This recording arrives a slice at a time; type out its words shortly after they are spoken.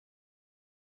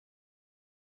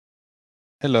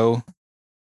Hello,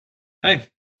 Hey,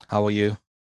 how are you?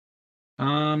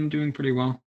 I'm doing pretty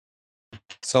well.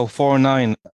 So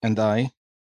 49 and I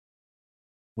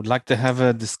would like to have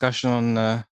a discussion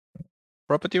on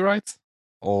property rights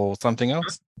or something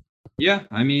else. Yeah,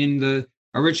 I mean, the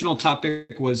original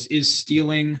topic was, is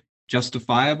stealing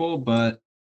justifiable? But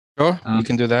Sure, we um,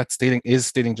 can do that.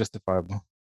 Stealing justifiable?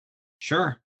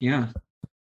 sure, yeah.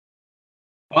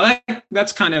 Well,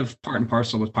 that's kind of part and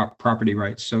parcel with property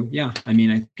rights. So yeah, I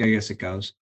mean, I guess it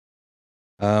goes.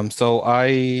 So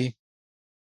I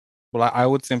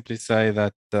would simply say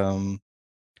that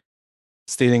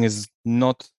stealing is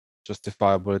not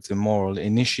justifiable. It's immoral.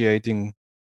 Initiation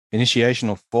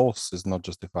of force is not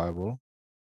justifiable.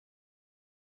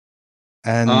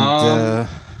 And Um,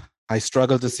 I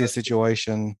struggle to see a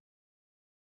situation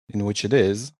in which it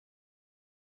is.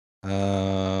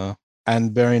 Uh,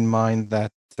 and bear in mind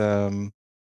that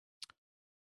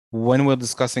when we're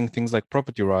discussing things like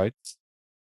property rights,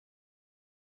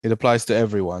 it applies to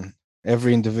everyone.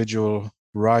 Every individual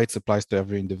rights applies to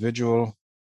every individual.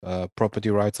 Property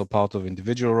rights are part of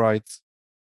individual rights.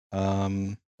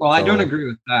 well, I don't So, agree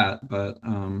with that, but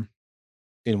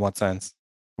in what sense?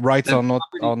 Rights that are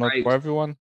property not for rights,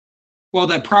 everyone. well,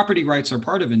 that property rights are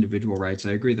part of individual rights.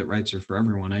 I agree that rights are for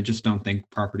everyone. I just don't think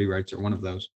property rights are one of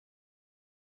those.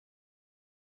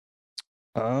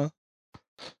 Uh,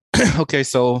 okay,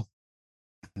 so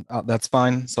that's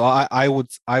fine. So I would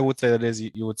say that it is.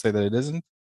 You would say that it isn't.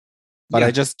 But I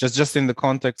Yeah. just in the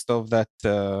context of that,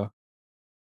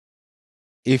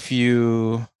 if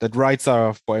you that rights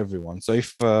are for everyone. So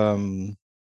if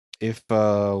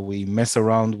we mess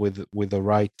around with the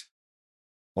right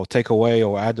or take away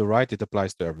or add the right, it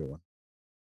applies to everyone.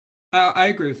 I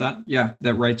agree with that. Yeah,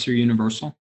 that rights are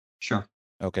universal. Sure.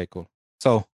 Okay, cool.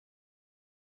 So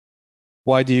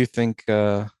why do you think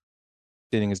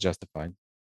stealing is justified?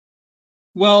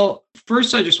 Well,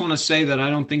 first, I just want to say that I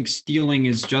don't think stealing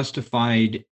is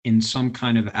justified in some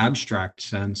kind of abstract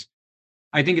sense.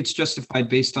 I think it's justified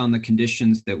based on the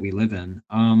conditions that we live in.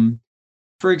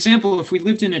 For example, if we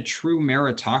lived in a true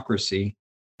meritocracy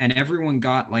and everyone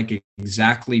got like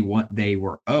exactly what they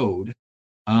were owed,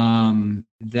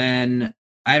 then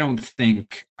I don't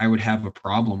think I would have a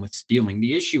problem with stealing.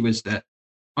 The issue is that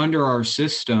under our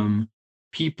system,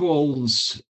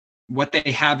 people's what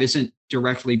they have isn't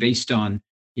directly based on,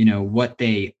 what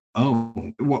they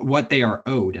own, what they are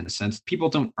owed in a sense. People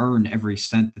don't earn every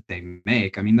cent that they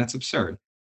make. I mean, that's absurd.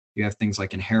 You have things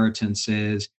like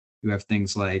inheritances, you have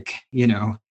things like,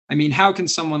 I mean, how can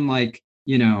someone like,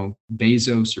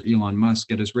 Bezos or Elon Musk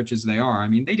get as rich as they are? I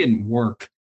mean, they didn't work.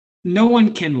 No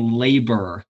one can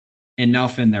labor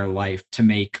enough in their life to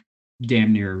make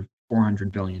damn near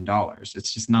 $400 billion.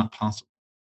 It's just not possible.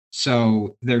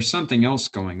 So there's something else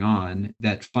going on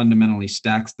that fundamentally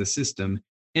stacks the system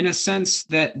in a sense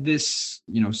that this,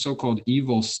 so-called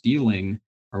evil stealing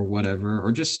or whatever,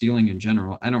 or just stealing in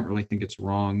general, I don't really think it's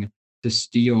wrong to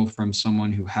steal from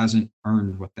someone who hasn't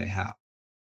earned what they have.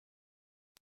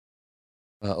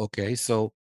 Okay,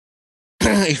 so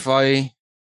if I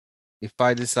if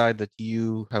I decide that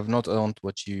you have not earned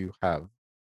what you have,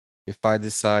 if I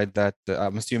decide that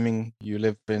I'm assuming you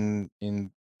live in the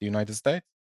United States.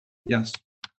 Yes.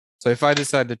 So if I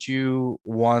decide that you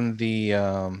won the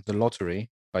lottery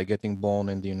by getting born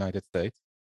in the United States,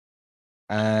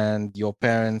 and your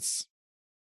parents,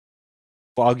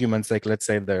 for argument's sake, let's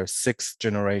say they're sixth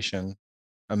generation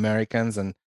Americans,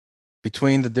 and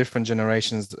between the different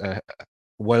generations,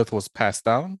 wealth was passed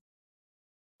down,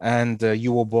 and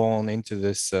you were born into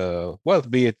this wealth,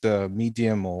 be it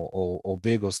medium or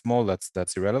big or small,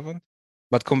 that's irrelevant.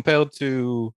 But compared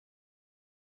to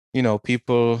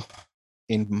people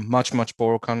in much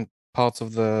poorer parts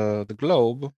of the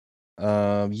globe,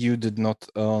 you did not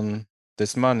earn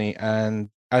this money, and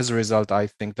as a result, I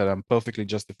think that I'm perfectly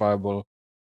justifiable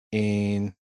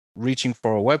in reaching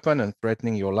for a weapon and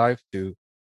threatening your life to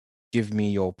give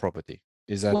me your property.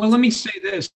 Is that Well, let me say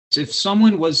this. If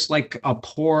someone was like a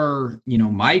poor,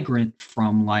 migrant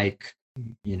from like,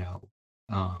 you know,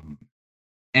 um,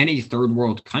 any third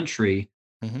world country,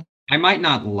 Mhm. I might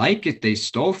not like it they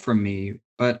stole from me,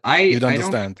 but You'd I don't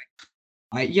understand?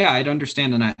 yeah, I'd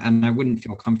understand, and I wouldn't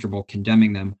feel comfortable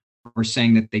condemning them or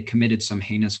saying that they committed some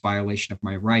heinous violation of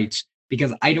my rights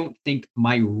because I don't think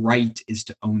my right is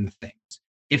to own things.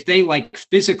 If they like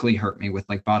physically hurt me with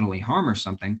like bodily harm or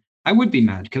something, I would be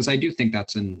mad because I do think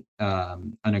that's an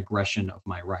aggression of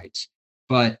my rights.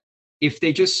 But if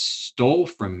they just stole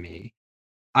from me,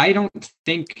 I don't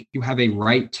think you have a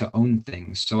right to own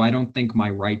things. So I don't think my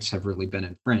rights have really been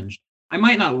infringed. I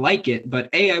might not like it, but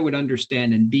A, I would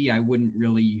understand, and B, I wouldn't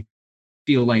really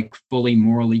feel like fully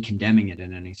morally condemning it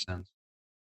in any sense.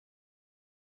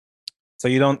 So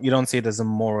you don't see it as a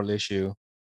moral issue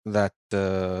that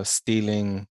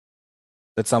stealing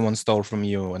that someone stole from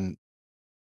you and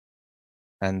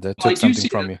Well, I took do something see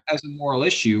from it you. as a moral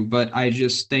issue, but I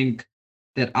just think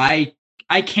that I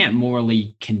can't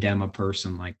morally condemn a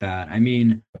person like that. I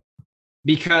mean,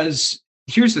 because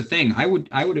here's the thing, I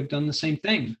would have done the same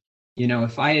thing. You know,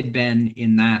 if I had been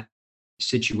in that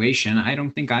situation, I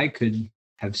don't think I could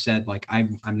have said like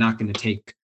I'm not going to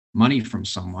take money from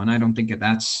someone. I don't think that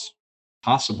that's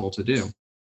possible to do,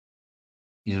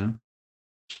 you know.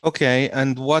 Okay,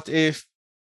 and what if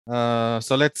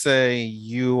so let's say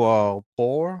you are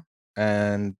poor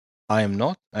and I am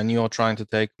not, and you're trying to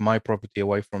take my property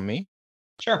away from me,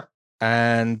 Sure.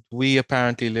 and we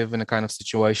apparently live in a kind of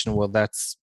situation where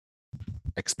that's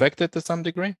expected to some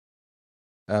degree,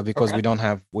 because Okay. we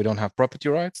don't have property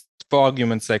rights. For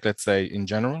argument's sake, let's say in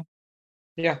general.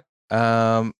 Yeah.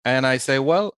 And I say,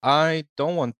 well, I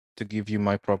don't want to give you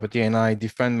my property, and I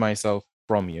defend myself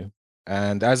from you.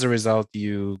 And as a result,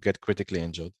 you get critically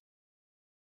injured.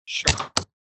 Sure.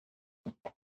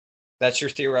 That's your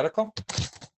theoretical?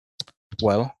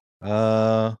 Well,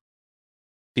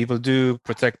 people do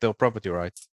protect their property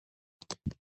rights.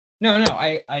 No, no,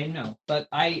 I know, but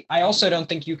I also don't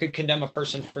think you could condemn a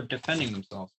person for defending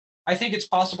themselves. I think it's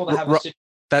possible to have a situation.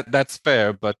 That's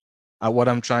fair, but what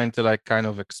I'm trying to like kind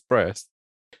of express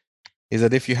is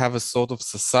that if you have a sort of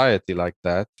society like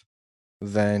that,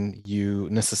 then you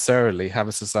necessarily have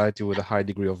a society with a high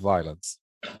degree of violence.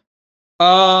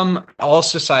 All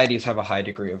societies have a high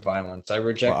degree of violence. I Well,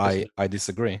 reject this. I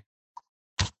disagree.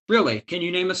 Really? Can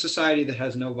you name a society that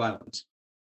has no violence?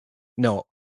 No,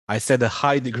 I said a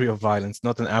high degree of violence,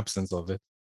 not an absence of it.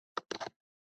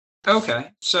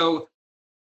 Okay. So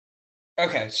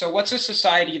what's a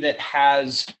society that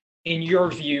has, in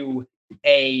your view,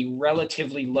 a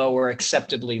relatively low or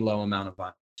acceptably low amount of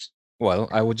violence? Well,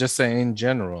 I would just say in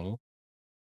general,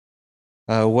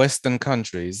 Western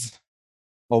countries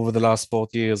over the last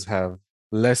 40 years have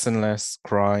less and less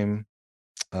crime,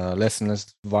 less and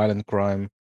less violent crime,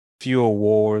 fewer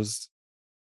wars,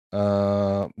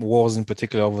 wars in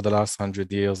particular over the last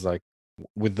 100 years, like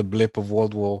with the blip of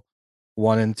World War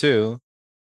One and Two.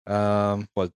 Well,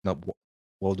 not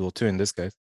World War Two in this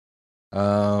case.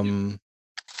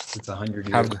 It's 100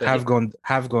 years, have but yeah.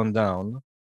 have gone down,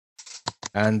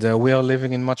 and we are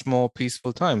living in much more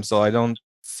peaceful times. So I don't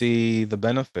see the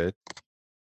benefit.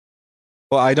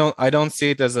 Well, I don't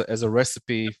see it as a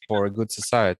recipe for a good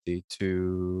society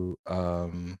to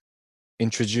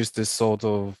introduce this sort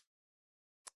of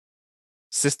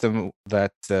system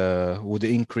that would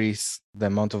increase the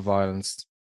amount of violence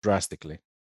drastically,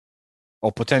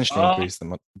 or potentially Uh, increase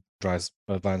the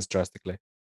violence drastically.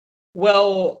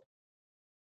 well,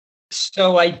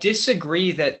 so I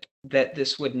disagree that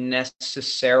this would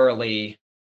necessarily,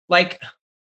 like,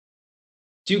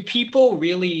 do people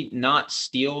really not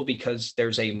steal because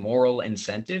there's a moral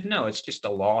incentive? No, it's just a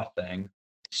law thing.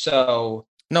 So,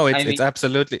 No, I it's mean,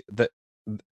 absolutely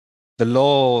the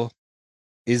law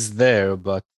is there,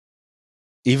 but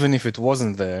even if it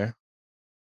wasn't there,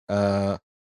 uh,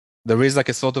 there is like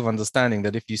a sort of understanding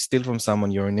that if you steal from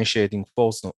someone, you're initiating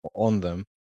force on them,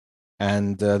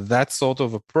 and that sort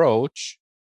of approach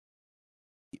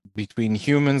between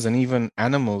humans and even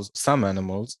animals, some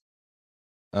animals,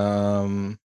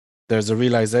 um, there's a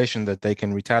realization that they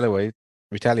can retaliate,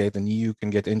 and you can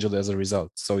get injured as a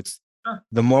result. So it's sure.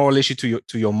 the moral issue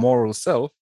to your moral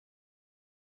self.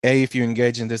 If you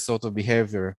engage in this sort of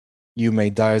behavior, you may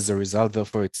die as a result.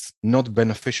 Therefore, it's not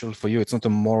beneficial for you. It's not a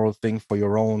moral thing for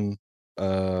your own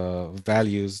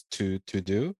values to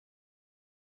do.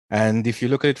 And if you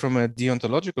look at it from a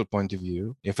deontological point of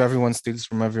view, if everyone steals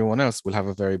from everyone else, we'll have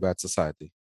a very bad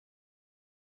society.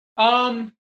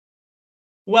 Um,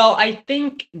 Well, I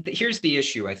think here's the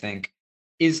issue, I think,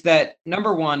 is that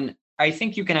number one, I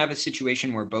think you can have a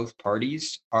situation where both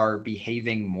parties are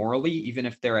behaving morally, even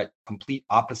if they're at complete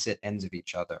opposite ends of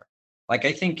each other. Like,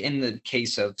 I think in the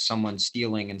case of someone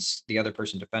stealing and the other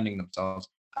person defending themselves,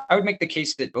 I would make the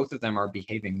case that both of them are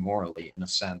behaving morally in a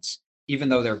sense, even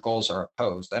though their goals are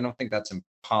opposed. I don't think that's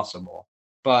impossible.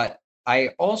 But I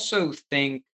also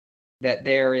think that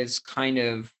there is kind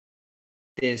of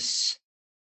this,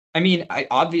 I mean, I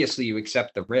obviously you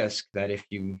accept the risk that if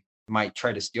you might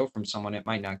try to steal from someone, it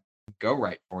might not go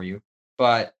right for you.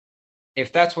 But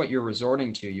if that's what you're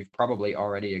resorting to, you've probably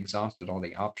already exhausted all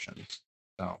the options.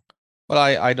 So, Well,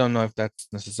 I don't know if that's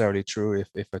necessarily true,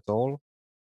 if at all.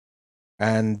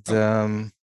 And okay.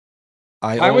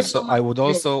 I Why would also someone I would steal?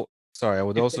 also sorry, I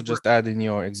would If also they were just add in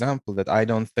your example that I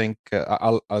don't think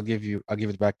I'll give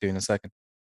it back to you in a second.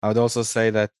 I would also say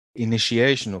that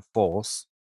initiation of force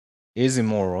is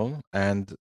immoral, and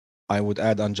I would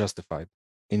add unjustified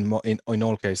in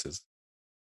all cases.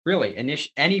 really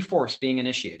any force being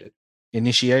initiated.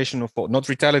 Initiation of force, not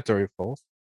retaliatory force.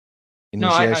 No,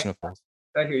 I I, Initiation of force.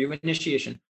 I hear you.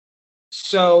 Initiation.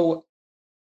 So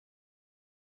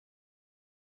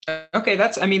okay,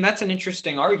 that's an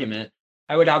interesting argument.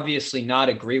 I would obviously not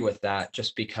agree with that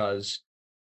just because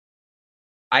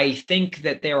I think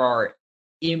that there are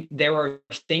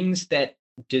things that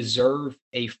deserve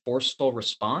a forceful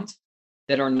response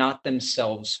that are not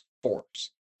themselves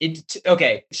force.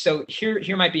 Okay, so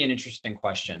here might be an interesting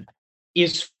question.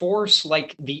 Is force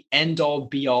like the end all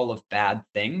be all of bad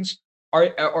things?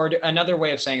 Or another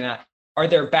way of saying that, are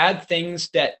there bad things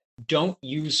that don't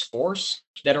use force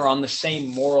that are on the same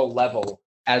moral level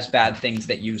as bad things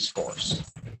that use force?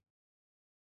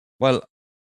 Well,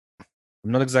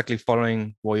 I'm not exactly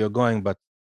following where you're going, but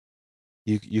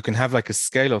you can have like a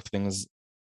scale of things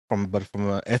from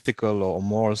an ethical or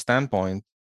moral standpoint.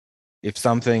 If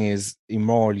something is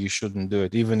immoral, you shouldn't do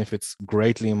it, even if it's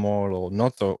greatly immoral or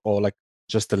not, or like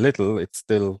just a little. It's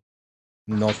still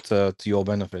not to your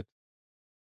benefit.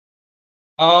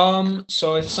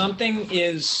 So if something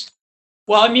is,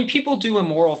 well, I mean, people do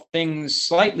immoral things,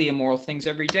 slightly immoral things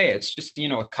every day. It's just,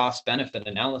 a cost benefit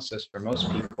analysis for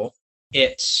most people.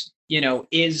 It's,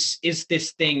 is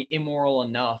this thing immoral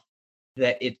enough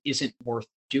that it isn't worth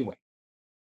doing?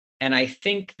 And I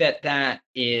think that that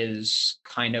is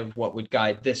kind of what would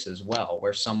guide this as well,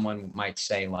 where someone might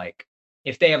say, like,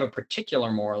 if they have a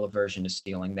particular moral aversion to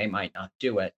stealing, they might not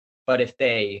do it. But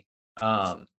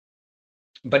um,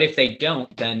 if they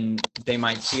don't, then they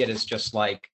might see it as just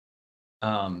like,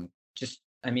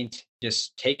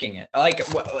 just taking it.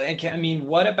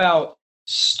 What about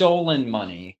stolen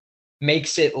money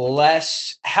makes it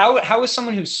less? How is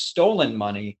someone who's stolen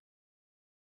money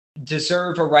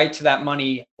deserve a right to that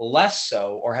money less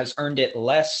so, or has earned it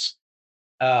less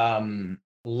in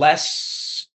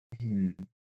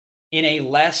a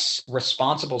less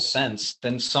responsible sense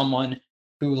than someone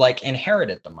who like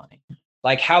inherited the money?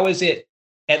 Like, how is it,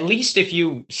 at least if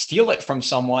you steal it from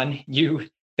someone, you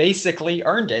basically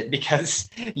earned it because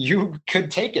you could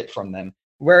take it from them.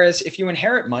 Whereas if you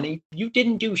inherit money, you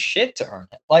didn't do shit to earn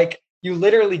it. Like, you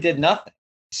literally did nothing.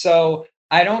 So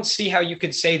I don't see how you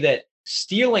could say that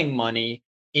stealing money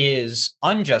is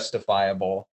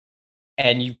unjustifiable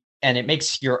and it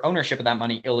makes your ownership of that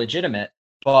money illegitimate,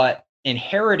 but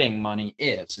inheriting money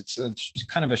is. It's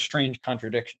kind of a strange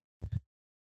contradiction.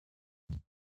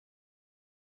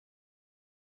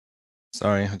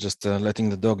 Sorry, just letting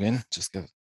the dog in. Just give me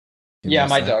Yeah, a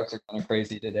my sec. dogs are kind of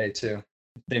crazy today too.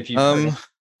 If you've heard any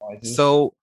noises.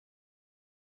 So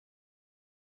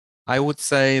I would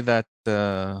say that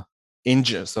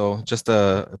so just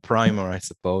a primer, I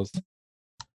suppose.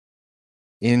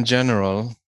 In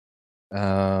general,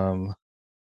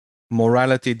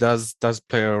 morality does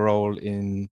play a role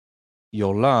in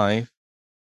your life.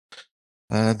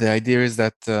 The idea is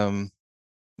that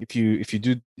if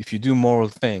you do moral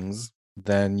things,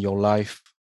 then your life,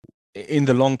 in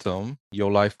the long term,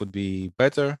 your life would be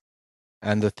better,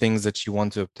 and the things that you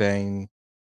want to obtain,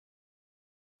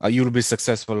 you'll be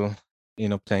successful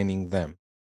in obtaining them.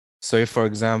 So if, for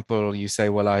example, you say,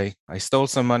 well, I stole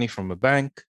some money from a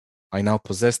bank, I now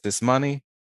possess this money,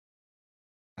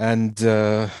 and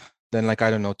then, like, I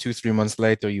don't know, 2-3 months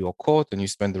later, you are caught and you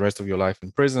spend the rest of your life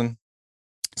in prison.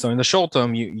 So in the short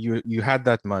term, you had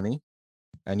that money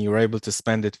and you were able to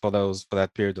spend it for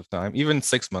that period of time, even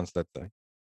 6 months, let's say.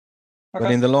 But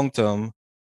Okay. in the long term,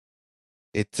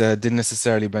 it didn't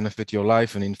necessarily benefit your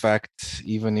life. And in fact,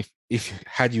 even if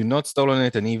had you not stolen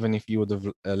it, and even if you would have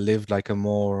lived like a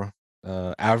more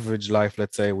average life,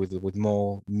 let's say, with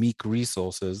more meek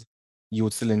resources, you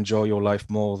would still enjoy your life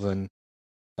more than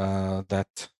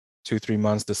that 2-3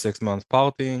 months to 6 months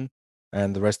partying,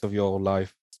 and the rest of your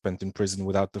life spent in prison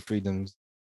without the freedoms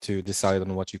to decide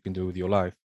on what you can do with your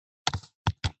life.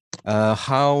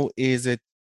 How is it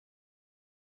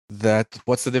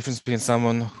what's the difference between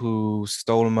someone who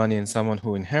stole money and someone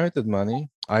who inherited money?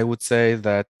 I would say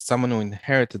that someone who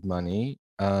inherited money,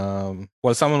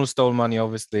 well, someone who stole money,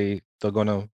 obviously, they're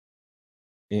gonna,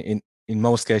 in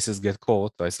most cases, get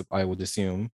caught, I would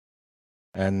assume,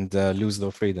 and lose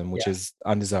their freedom, which Yeah. is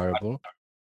undesirable.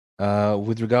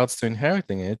 With regards to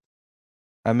inheriting it,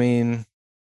 I mean,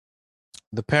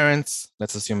 the parents,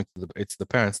 let's assume it's the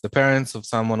parents. The parents of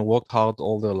someone worked hard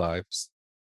all their lives,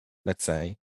 let's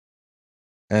say,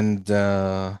 and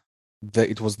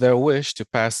it was their wish to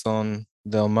pass on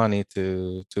their money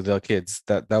to their kids.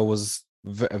 That was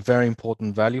a very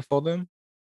important value for them,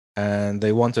 and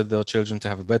they wanted their children to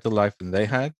have a better life than they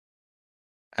had.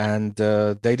 And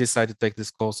they decided to take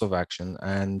this course of action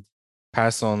and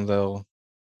pass on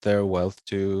their wealth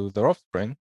to their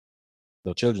offspring,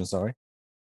 their children, sorry.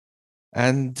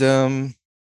 And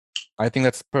I think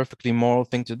that's a perfectly moral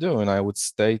thing to do. And I would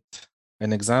state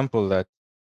an example that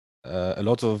a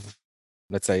lot of,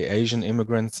 let's say, Asian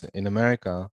immigrants in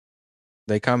America,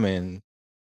 they come in,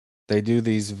 they do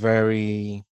these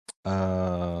very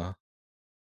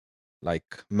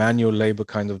like manual labor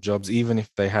kind of jobs, even if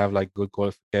they have like good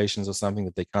qualifications or something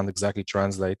that they can't exactly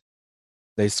translate.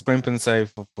 They scrimp and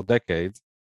save for decades,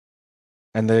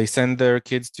 and they send their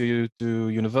kids to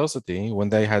university when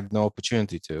they had no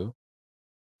opportunity to.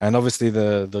 And obviously,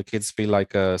 the kids feel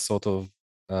like a sort of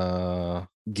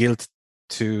guilt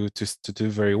to do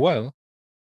very well.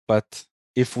 But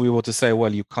if we were to say,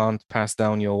 well, you can't pass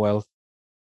down your wealth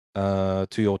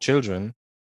to your children,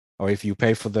 or if you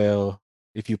pay for their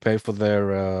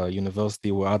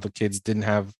university where other kids didn't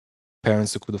have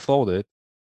parents who could afford it,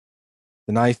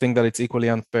 then I think that it's equally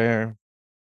unfair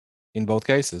in both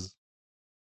cases.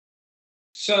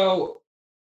 So,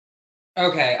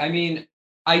 okay, I mean,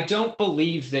 I don't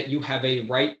believe that you have a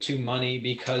right to money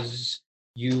because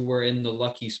you were in the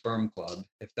lucky sperm club,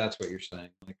 if that's what you're saying.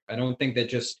 Like, I don't think that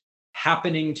just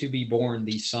happening to be born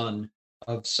the son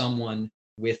of someone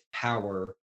with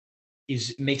power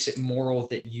is makes it moral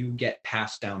that you get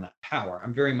passed down that power.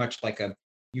 I'm very much like a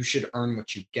you should earn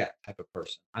what you get type of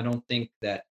person. I don't think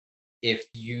that if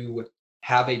you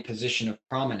have a position of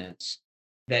prominence,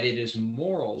 that it is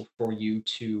moral for you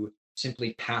to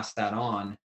simply pass that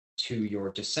on to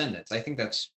your descendants. I think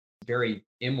that's very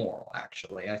immoral,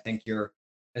 actually. I think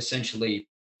essentially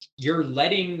you're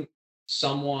letting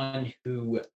someone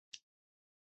who,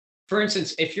 for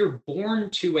instance, if you're born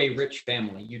to a rich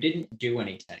family, you didn't do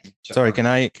anything to Sorry,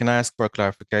 earn. can I ask for a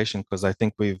clarification? Because I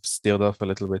think we've steered off a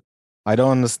little bit. I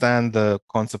don't understand the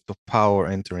concept of power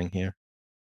entering here.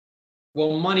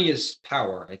 Well, money is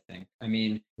power, I think. I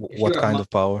mean, if you What have kind money, of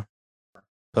power?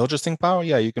 Purchasing power?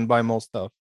 Yeah, you can buy more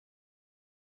stuff.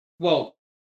 well,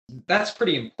 that's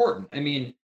pretty important. I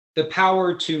mean, the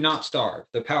power to not starve,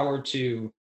 the power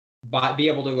to be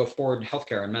able to afford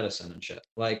healthcare and medicine and shit.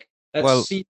 Like that's Well,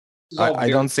 see, this is all I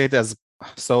very don't see it as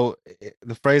so.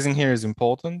 The phrasing here is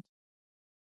important,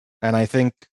 and I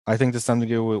think to some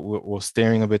degree we're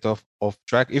steering a bit off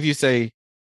track. If you say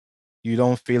you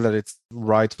don't feel that it's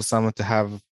right for someone to have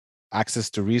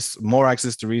more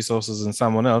access to resources than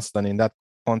someone else, then in that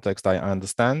context, I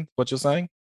understand what you're saying.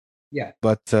 yeah.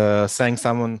 But saying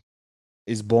someone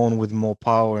is born with more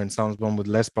power and someone's born with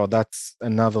less power, that's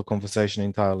another conversation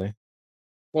entirely.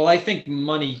 Well, I think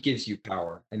money gives you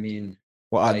power. I mean,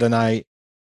 Well, like, then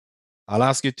I'll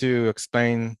ask you to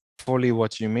explain fully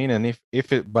what you mean, and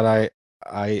if it, but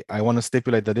I want to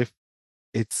stipulate that if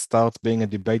it starts being a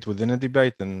debate within a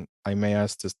debate, then I may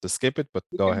ask to skip it. But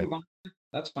we go can ahead. move on.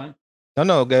 That's fine.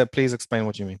 No, please explain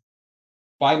what you mean.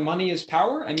 By money is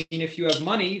power. I mean, if you have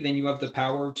money, then you have the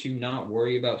power to not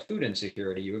worry about food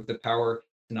insecurity. You have the power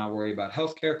to not worry about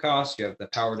healthcare costs. You have the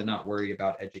power to not worry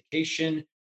about education.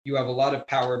 You have a lot of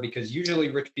power because usually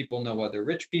rich people know other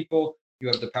rich people. You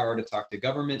have the power to talk to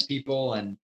government people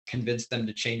and convince them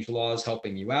to change laws,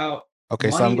 helping you out. Okay,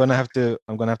 so Money, I'm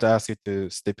gonna have to ask you to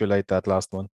stipulate that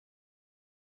last one.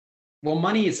 well,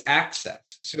 money is access.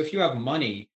 So if you have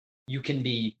money, you can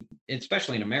be,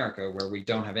 especially in America where we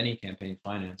don't have any campaign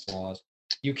finance laws,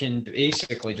 you can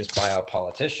basically just buy out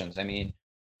politicians. I mean,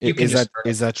 you can just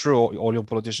Is that true? All your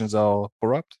politicians are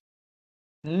corrupt?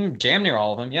 damn near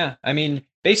all of them. Yeah. I mean,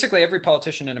 basically every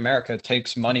politician in America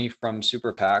takes money from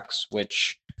super PACs,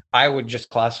 which I would just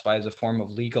classify as a form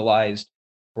of legalized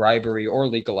bribery or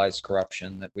legalized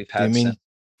corruption that we've Do you had since mean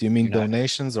do you mean United.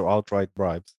 donations or outright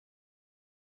bribes?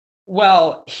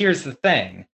 Well, here's the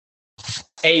thing.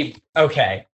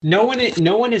 No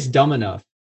one is dumb enough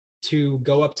to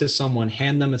go up to someone,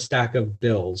 hand them a stack of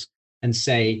bills, and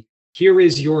say, "Here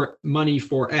is your money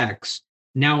for X.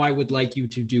 Now I would like you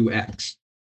to do X."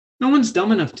 No one's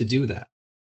dumb enough to do that.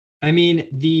 I mean,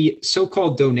 the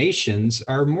so-called donations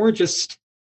are more just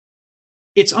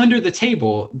it's under the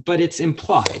table, but it's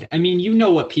implied. I mean, you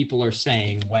know what people are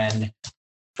saying when,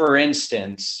 for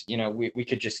instance, we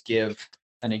could just give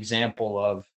an example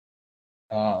of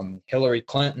Hillary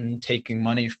Clinton taking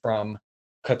money from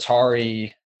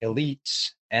Qatari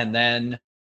elites, and then,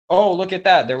 oh, look at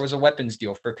that, there was a weapons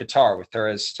deal for Qatar with her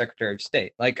as Secretary of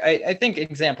State. Like, I think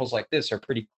examples like this are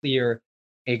pretty clear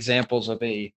examples of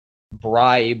a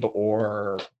bribe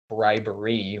or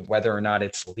bribery, whether or not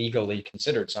it's legally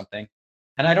considered something.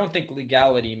 And I don't think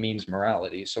legality means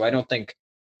morality. So I don't think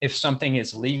if something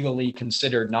is legally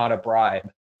considered not a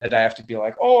bribe, that I have to be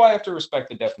like, oh, I have to respect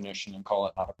the definition and call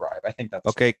it not a bribe. I think that's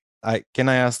Okay, I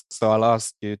ask, so I'll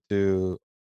ask you to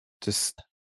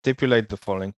stipulate the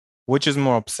following. Which is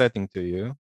more upsetting to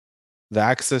you? The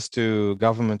access to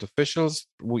government officials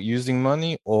using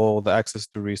money, or the access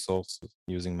to resources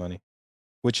using money?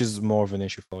 Which is more of an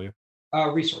issue for you?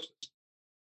 resources.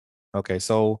 Okay,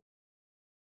 so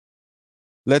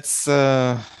let's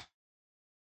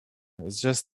it's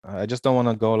just I just don't want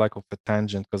to go like off a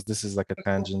tangent, because this is like a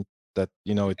tangent that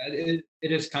It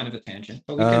is kind of a tangent,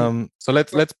 but we can. so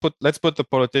let's put the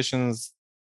politicians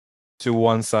to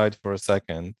one side for a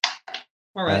second.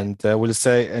 All right. And we'll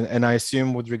say, and I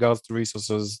assume with regards to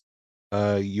resources,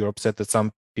 you're upset that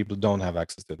some people don't have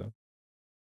access to them.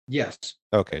 Yes.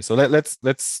 Okay, so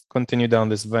let's continue down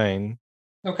this vein,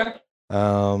 Okay.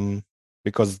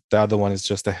 because the other one is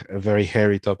just a very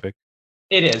hairy topic.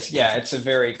 It is. Yeah. It's a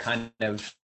very kind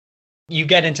of, you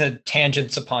get into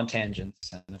tangents upon tangents,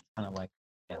 and it's kind of like,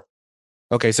 yeah.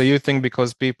 Okay, so you think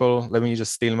because people, let me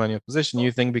just steal money position.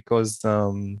 You think because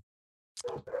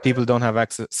people don't have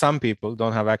access, some people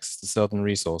don't have access to certain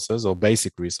resources or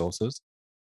basic resources,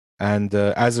 and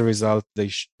as a result,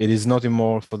 it is not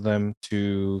immoral for them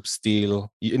to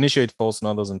steal, initiate false on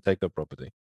others, and take their property.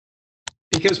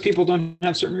 Because people don't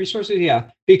have certain resources.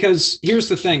 Yeah. Because here's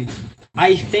the thing.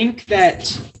 I think that,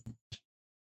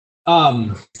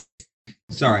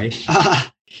 sorry.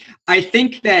 I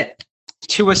think that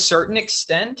to a certain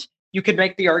extent, you could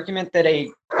make the argument that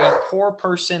a poor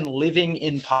person living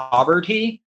in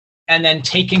poverty and then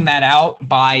taking that out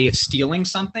by stealing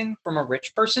something from a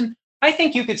rich person, I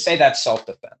think you could say that's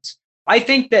self-defense. I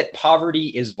think that poverty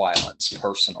is violence,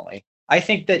 personally. I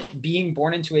think that being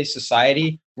born into a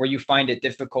society where you find it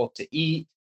difficult to eat,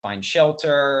 find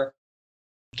shelter,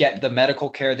 get the medical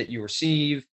care that you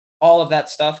receive, all of that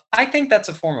stuff, I think that's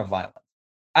a form of violence.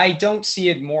 I don't see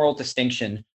a moral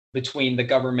distinction between the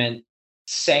government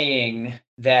saying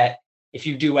that if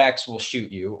you do X, we'll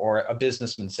shoot you, or a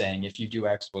businessman saying if you do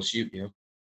X, we'll shoot you,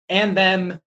 and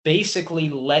them basically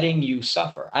letting you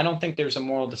suffer. I don't think there's a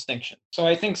moral distinction. So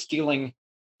I think stealing,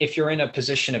 if you're in a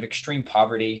position of extreme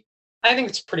poverty, I think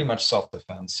it's pretty much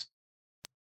self-defense.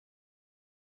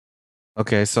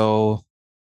 Okay, so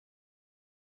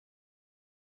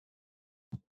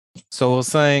we're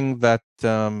saying that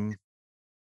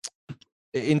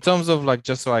in terms of, like,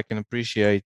 just so I can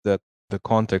appreciate that the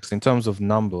context, in terms of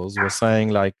numbers, we're saying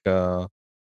like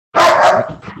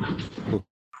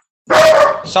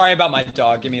Sorry about my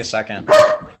dog. Give me a second.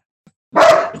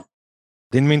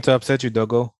 didn't mean to upset you,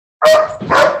 doggo.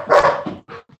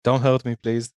 Don't hurt me,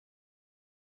 please.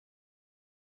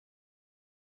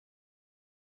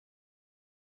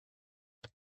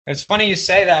 It's funny you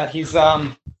say that. He's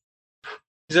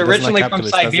originally from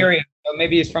Siberia, so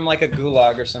maybe he's from like a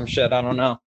gulag or some shit. I don't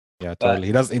know. Yeah, totally.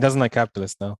 He doesn't like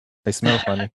capitalists now. They smell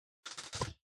funny.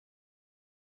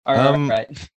 All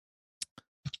right.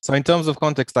 So in terms of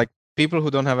context, like, people who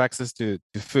don't have access to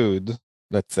food,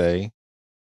 let's say,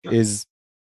 Sure. is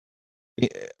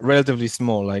relatively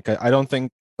small. Like, I don't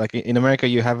think, like, in America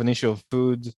you have an issue of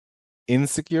food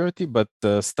insecurity, but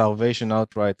starvation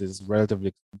outright is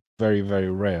relatively very, very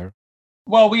rare.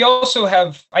 Well, we also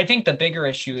have, I think the bigger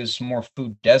issue is more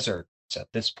food deserts at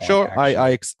this point. Sure,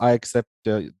 actually. I accept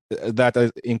that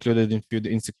is included in food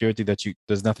insecurity, that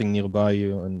there's nothing nearby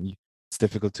you and it's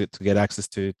difficult to get access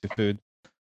to food.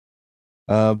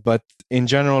 But in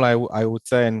general, I would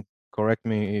say, and correct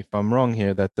me if I'm wrong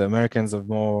here, that the Americans have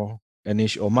more an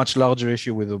issue, or much larger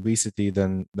issue, with obesity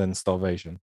than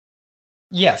starvation.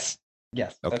 Yes.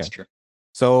 Yes, Okay. that's true.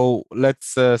 So let's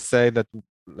say that,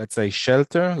 let's say,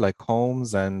 shelter, like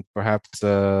homes, and perhaps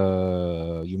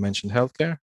you mentioned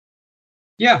healthcare.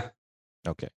 Yeah.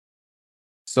 Okay.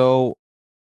 So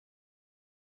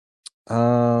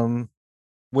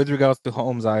with regards to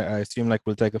homes, I assume, like,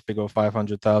 we'll take a figure of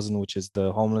 500,000, which is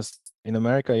the homeless in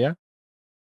America, yeah?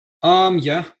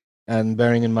 Yeah. And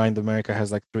bearing in mind America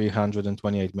has like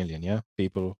 328 million, yeah,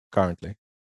 people currently.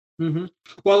 Mm-hmm.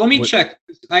 Well, let me check.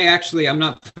 I'm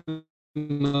not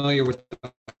familiar with.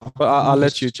 But I'll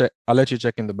let you check. I'll let you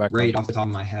check in the background. Right off the top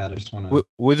of my head, I just want to.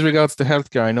 With regards to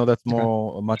healthcare, I know that's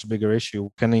more a much bigger issue.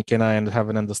 Can I have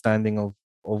an understanding of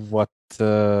what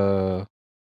not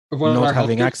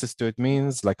having access to it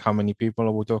means? Like, how many people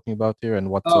are we talking about here, and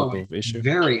what sort of issue?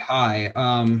 Very high.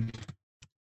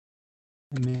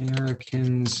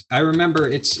 Americans. I remember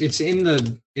it's in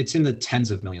the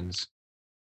tens of millions.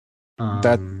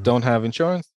 That don't have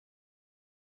insurance?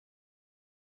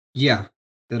 Yeah,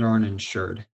 that aren't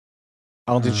insured.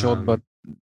 Aren't insured, but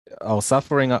are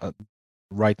suffering.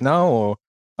 right now, or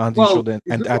aren't Well, insured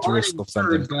and who at aren't risk of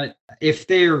something? insured, but if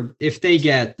they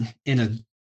get in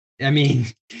a, I mean,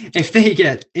 if they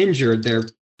get injured, they're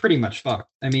pretty much fucked.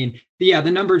 I mean, yeah,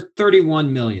 the number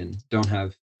 31 million don't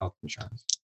have health insurance.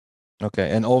 Okay,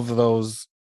 and of those,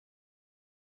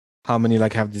 how many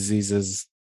like have diseases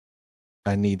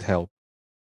and need help?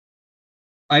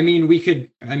 I mean, we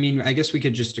could. I mean, I guess we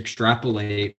could just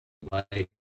extrapolate like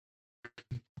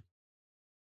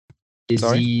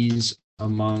Sorry. disease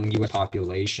among U.S.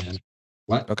 population.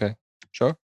 What? Okay,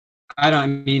 sure. I don't I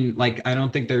mean like I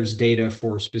don't think there's data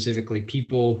for specifically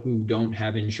people who don't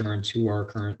have insurance who are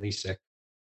currently sick.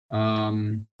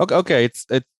 Okay, okay,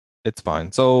 it's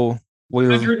fine. So we'll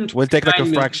take like a 129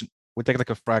 million. fraction. We'll take like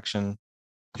a fraction of.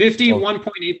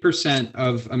 51.8%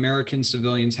 of American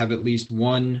civilians have at least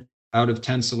one out of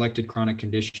 10 selected chronic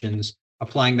conditions.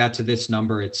 Applying that to this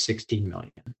number, it's 16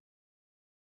 million.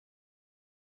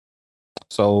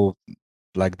 So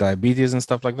like diabetes and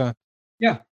stuff like that.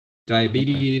 Yeah. Okay.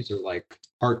 Diabetes or like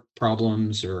heart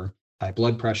problems or high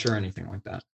blood pressure, anything like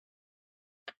that.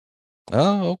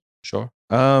 Oh, sure.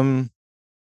 Uh,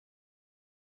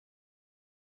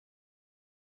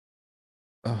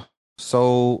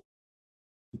 so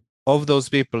of those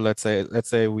people, let's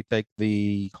say we take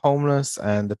the homeless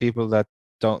and the people that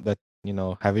don't that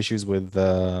have issues with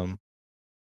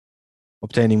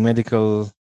obtaining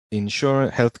medical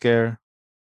insurance, healthcare,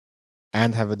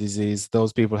 and have a disease.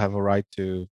 Those people have a right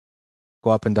to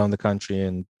go up and down the country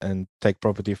and take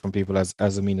property from people as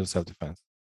a means of self-defense.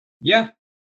 Yeah.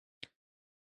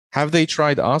 Have they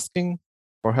tried asking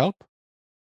for help?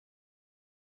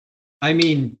 I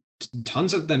mean,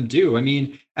 tons of them do. I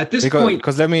mean, at this Because point,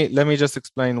 because let me just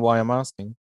explain why I'm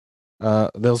asking.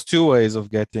 There's two ways of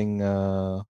getting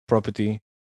property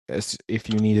if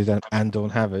you need it and don't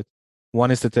have it.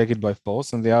 One is to take it by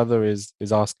force, and the other is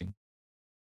asking.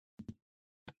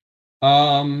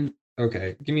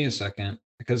 okay, give me a second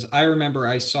because I remember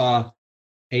I saw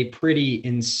a pretty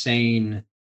insane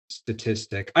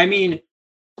statistic. I mean,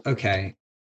 okay,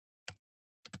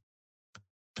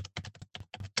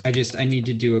 I need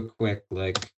to do a quick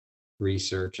like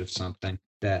research of something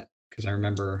that because I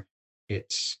remember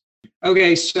it's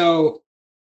okay. So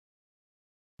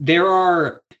there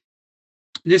are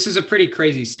this is a pretty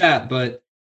crazy stat, but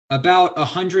about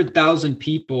 100,000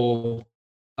 people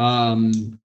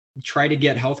try to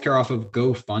get healthcare off of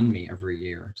GoFundMe every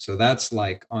year. So that's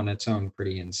like on its own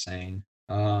pretty insane.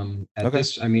 At Okay,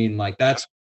 this, I mean, like that's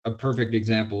a perfect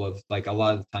example of like a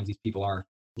lot of the times these people are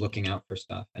looking out for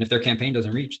stuff. And if their campaign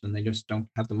doesn't reach, then they just don't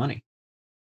have the money,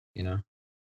 you know?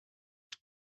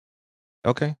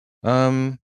 okay.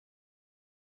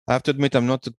 I have to admit I'm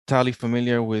not entirely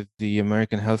familiar with the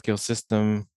American healthcare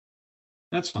system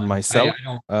That's fine. I myself,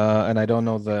 don't and I don't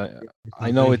know your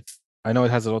I know company.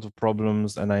 it has a lot of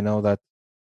problems, and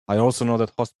I also know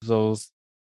that hospitals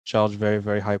charge very,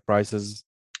 very high prices.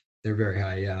 They're very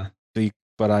high, yeah.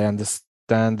 But I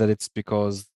understand that it's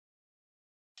because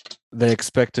they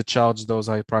expect to charge those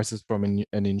high prices from an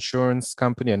insurance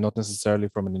company and not necessarily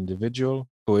from an individual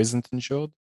who isn't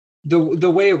insured. The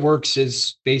way it works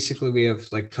is basically we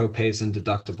have like copays and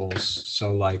deductibles.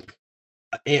 So like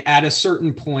at a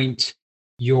certain point,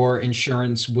 your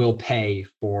insurance will pay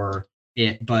for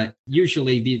it, but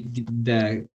usually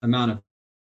the amount of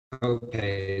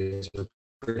copays are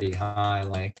pretty high.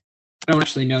 Like I don't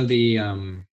actually know the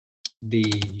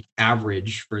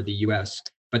average for the US,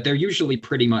 but they're usually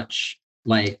pretty much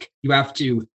like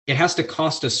it has to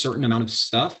cost a certain amount of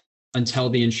stuff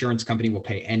until the insurance company will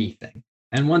pay anything.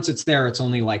 And once it's there, it's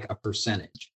only like a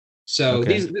percentage. So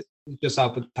Okay, this is just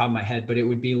off the top of my head, but it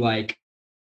would be like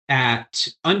at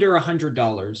under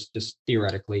 $100, just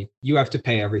theoretically, you have to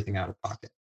pay everything out of pocket.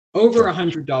 Over sure.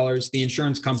 $100, the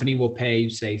insurance company will pay,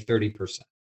 say, 30%.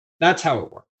 That's how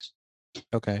it works.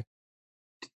 Okay.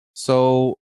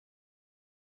 So,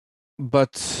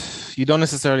 but you don't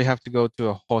necessarily have to go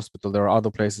to a hospital. There are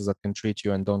other places that can treat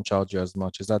you and don't charge you as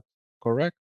much. Is that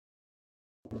correct?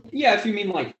 Yeah, if you mean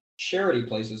like charity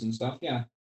places and stuff, yeah.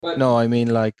 But No, I mean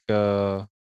like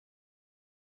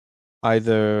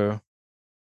either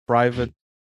private,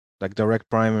 like direct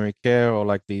primary care, or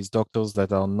like these doctors that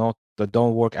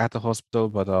don't work at the hospital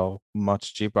but are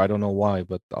much cheaper. I don't know why,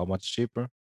 but are much cheaper.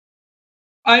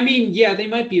 I mean, yeah, they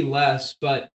might be less,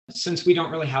 but since we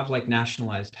don't really have like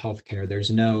nationalized healthcare, there's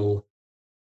no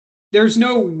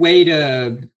way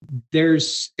to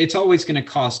there's it's always going to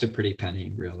cost a pretty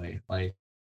penny, really. Like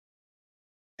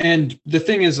and the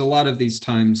thing is a lot of these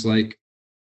times like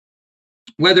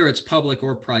whether it's public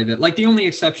or private, like the only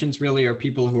exceptions really are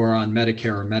people who are on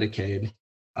Medicare or Medicaid.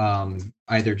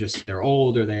 Either just they're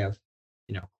old or they have,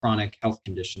 chronic health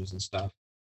conditions and stuff.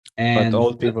 But And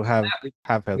old people have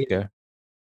healthcare.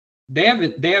 they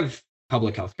have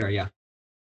public health care, yeah.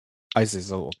 I see.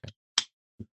 So okay.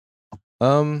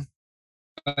 Um.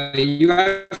 You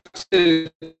have to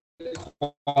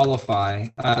qualify.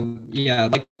 Yeah,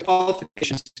 like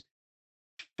qualifications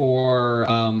for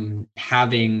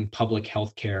having public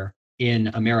health care in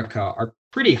America are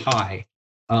pretty high.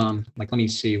 Like, let me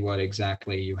see what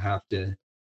exactly you have to.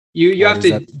 You What have is to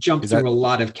that? jump Is that through a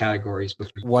lot of categories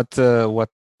before. what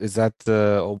is that?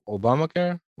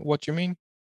 Obamacare? What you mean?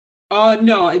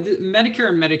 No, Medicare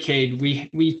and Medicaid.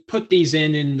 We put these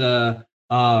in the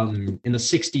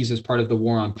 60s as part of the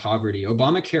war on poverty.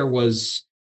 Obamacare was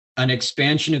an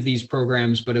expansion of these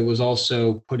programs, but it was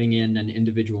also putting in an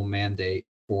individual mandate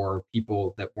for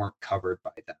people that weren't covered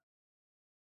by that.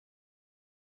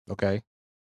 Okay.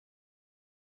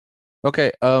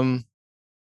 Okay.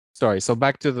 Sorry. So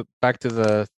back to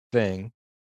the thing.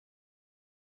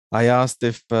 I asked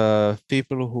if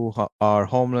people who are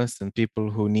homeless and people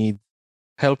who need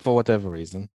help for whatever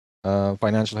reason,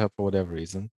 financial help for whatever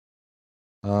reason,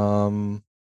 um,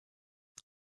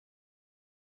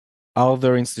 are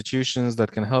there institutions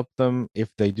that can help them? If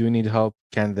they do need help,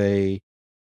 can they,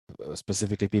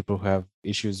 specifically people who have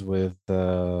issues with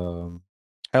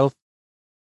health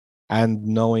and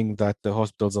knowing that the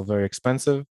hospitals are very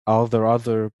expensive, are there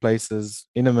other places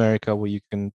in America where you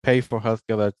can pay for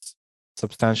healthcare that's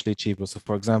substantially cheaper? So,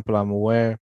 for example, I'm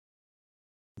aware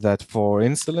that for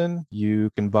insulin, you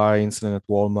can buy insulin at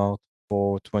Walmart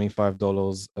for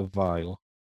 $25 a vial.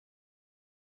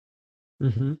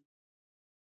 Mm-hmm.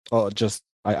 Oh, just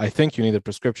I think you need a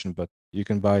prescription, but you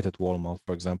can buy it at Walmart,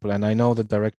 for example. And I know that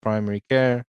direct primary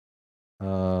care,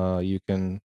 you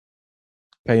can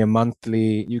pay a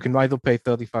monthly. You can either pay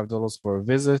 $35 for a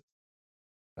visit.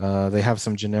 They have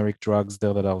some generic drugs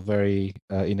there that are very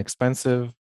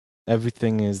inexpensive.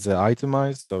 Everything is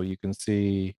itemized, so you can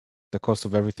see the cost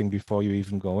of everything before you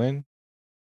even go in.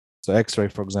 So X-ray,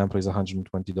 for example, is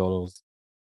 $120.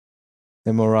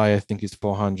 MRI, I think, is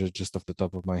 400 just off the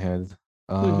top of my head.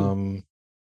 Mm-hmm.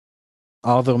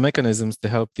 Are there mechanisms to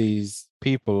help these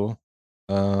people,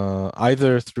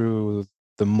 either through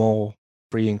the more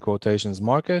free in quotations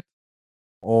market,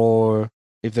 or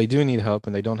if they do need help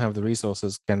and they don't have the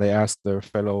resources, can they ask their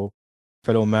fellow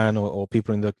man or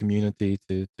people in the community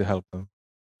to help them,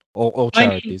 or I mean,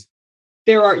 charities?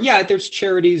 there's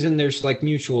charities and there's like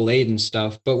mutual aid and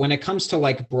stuff, but when it comes to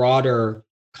like broader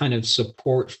kind of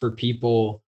support for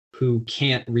people who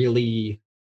can't really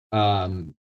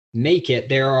um, make it,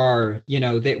 there are,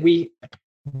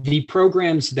 the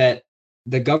programs that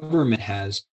the government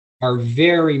has are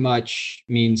very much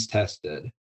means tested.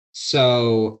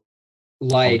 So, Are we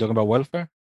like, talking about welfare?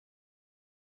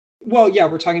 well, yeah,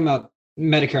 we're talking about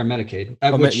Medicare and Medicaid,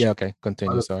 Oh, which yeah, okay, part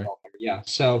continue. of Sorry. welfare. Yeah.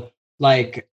 So,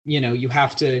 like, you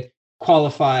have to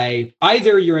qualify.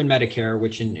 Either you're in Medicare,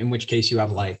 which in which case you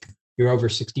have like you're over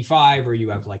 65, or you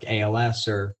have like ALS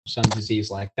or some disease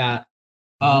like that.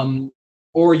 Mhm. Um,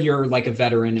 or you're like a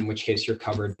veteran, in which case you're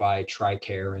covered by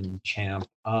TRICARE and CHAMP.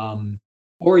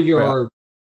 Or Right. you're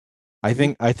I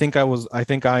think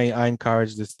I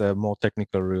encourage this more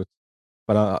technical route.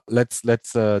 But let's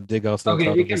dig ourselves okay.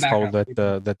 out We of can this back hole up.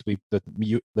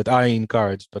 that I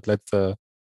encouraged. But let's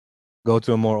go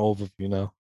to a more overview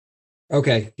now.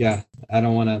 Okay, yeah. I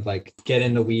don't want to like get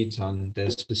in the weeds on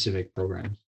the specific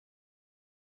programs.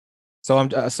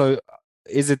 So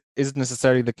is it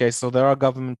necessarily the case? So there are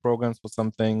government programs for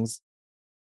some things.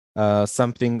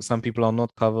 Some people are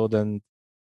not covered, and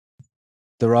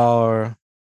there are,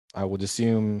 I would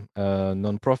assume,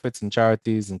 non-profits and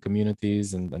charities and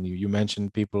communities, and you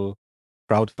mentioned people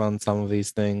crowdfund some of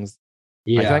these things.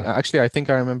 Yeah. I think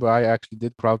I remember I actually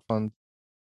did crowdfund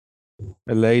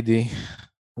a lady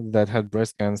that had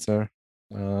breast cancer,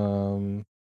 um,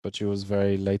 but she was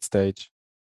very late stage.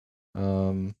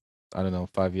 Um, I don't know,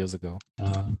 5 years ago.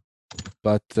 Uh,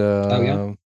 But oh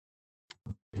yeah.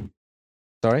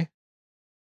 sorry.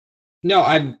 No,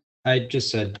 I just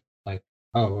said like,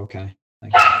 oh, okay.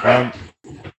 Like, Um,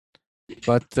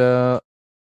 but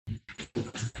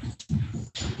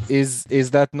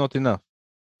is that not enough?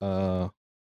 Uh,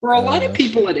 for a lot of uh,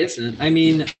 people, it isn't. I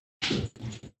mean,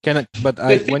 can it? But the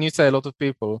I thing, when you say a lot of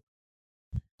people,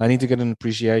 I need to get an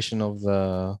appreciation of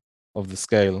the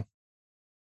scale.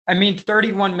 I mean,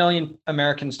 31 million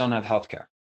Americans don't have healthcare.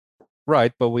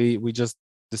 Right, but we just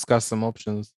discussed some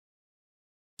options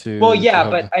Well, to yeah,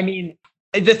 help but them. I mean,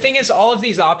 the thing is, all of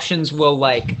these options will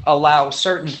like allow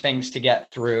certain things to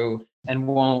get through and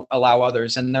won't allow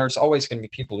others. And there's always going to be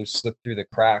people who slip through the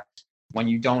cracks when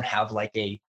you don't have like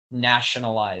a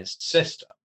nationalized system.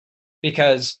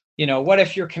 Because, what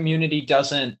if your community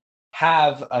doesn't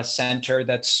have a center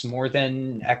that's more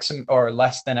than X or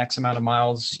less than X amount of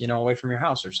miles, away from your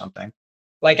house or something.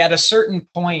 Like at a certain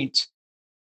point,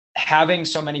 having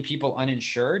so many people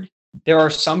uninsured, there are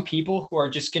some people who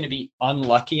are just going to be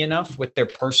unlucky enough with their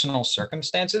personal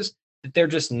circumstances that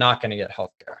they're just not going to get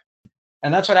health care.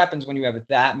 And that's what happens when you have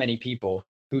that many people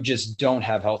who just don't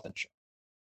have health insurance.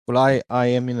 Well, I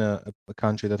am in a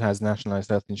country that has nationalized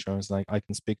health insurance. Like I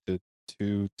can speak to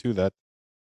that.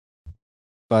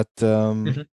 But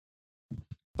Mhm.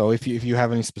 so if you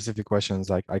have any specific questions,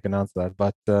 like I can answer that.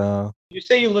 But You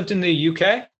say you lived in the UK?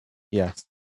 yes.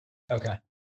 Okay.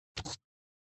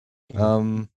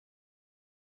 Um,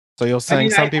 so you're I saying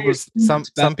mean, I assume it's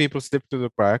best. some people slip through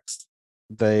the cracks.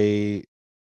 They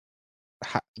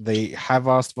they have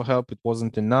asked for help, it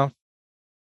wasn't enough,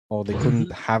 or they couldn't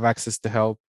Mhm. have access to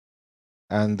help,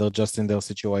 and they're just in their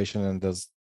situation, and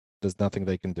there's nothing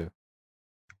they can do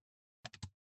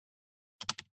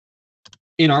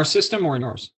In our system or in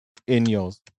yours? in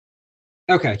yours.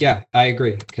 Okay, yeah, I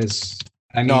agree. Because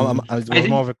I No, mean, it I was think.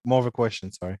 more of a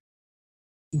question. Sorry.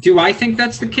 Do I think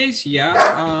that's the case?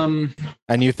 Yeah.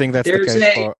 And you think that's the There's case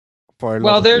a for a lot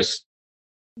well, of people?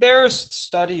 there's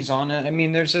studies on it. I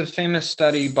mean, there's a famous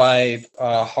study by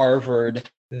Harvard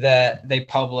that they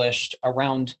published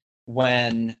around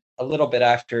when a little bit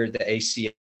after the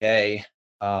ACA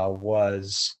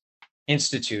was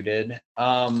instituted,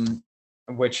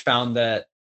 which found that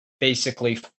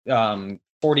basically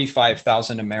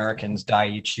 45,000 Americans die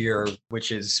each year,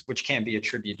 which can be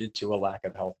attributed to a lack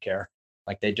of health care.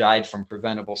 Like they died from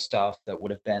preventable stuff that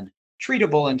would have been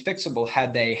treatable and fixable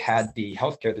had they had the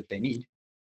healthcare that they need.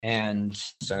 And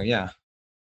so, yeah.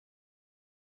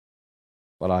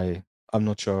 Well, I'm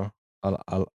not sure.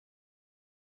 I'll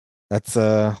that's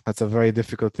a very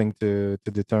difficult thing to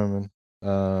determine.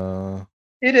 Uh,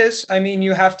 It is. I mean,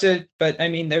 you have to, but I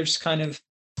mean, there's kind of,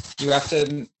 you have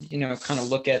to, kind of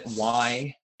look at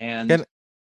why. And can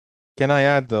can I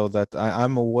add though that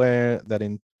I'm aware that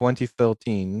in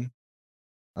 2013,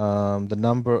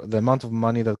 the amount of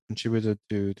money that contributed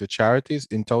to charities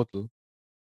in total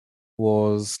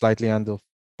was slightly under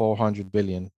 400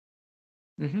 billion.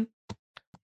 Mhm.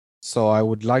 So I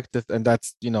would like to, and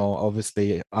that's,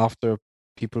 obviously after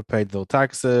people paid their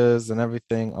taxes and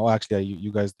everything. Oh, actually,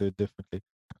 you guys do it differently.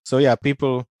 So yeah,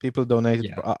 people donated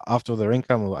Yeah. after their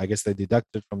income, or I guess they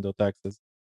deducted from their taxes,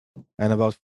 and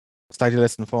about slightly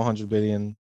less than 400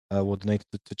 billion were donated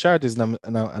to charities. And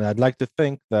I'd like to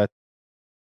think that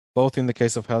both in the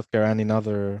case of healthcare and in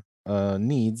other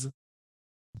needs,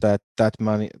 that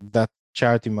money, that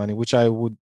charity money, which I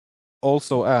would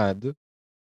also add,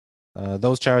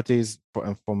 those charities,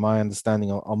 from my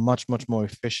understanding, are much more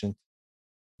efficient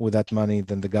with that money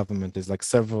than the government is, like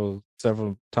several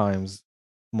times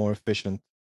more efficient.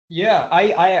 Yeah,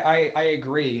 I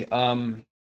agree.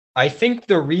 I think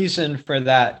the reason for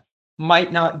that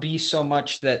might not be so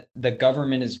much that the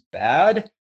government is bad,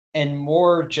 and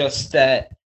more just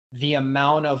that the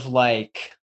amount of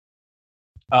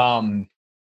um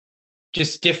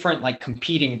just different like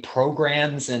competing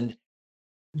programs and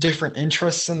different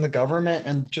interests in the government,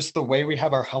 and just the way we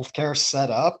have our healthcare set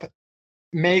up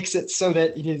makes it so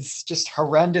that it is just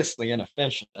horrendously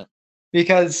inefficient,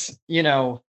 because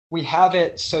we have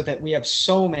it so that we have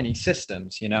so many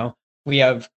systems. We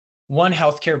have one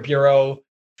healthcare bureau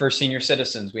for senior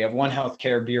citizens, we have one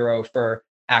healthcare bureau for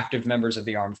active members of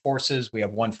the armed forces, we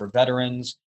have one for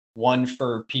veterans, one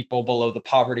for people below the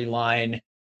poverty line.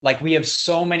 Like we have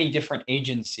so many different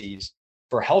agencies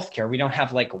for healthcare, we don't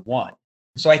have like one.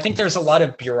 So I think there's a lot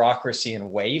of bureaucracy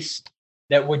and waste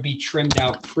that would be trimmed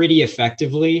out pretty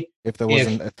effectively if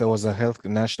If there was a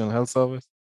national health service.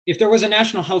 there was a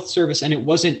national health service, and it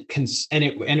wasn't and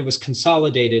it was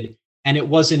consolidated, and it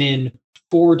wasn't in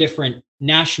four different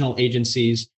national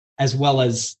agencies as well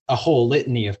as a whole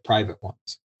litany of private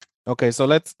ones. Okay, so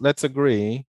let's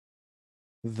agree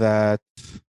that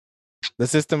the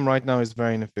system right now is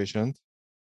very inefficient,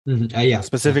 Yeah,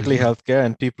 specifically definitely. healthcare,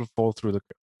 and people fall through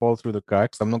the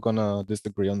cracks. I'm not gonna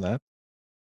disagree on that.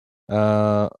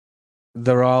 Uh,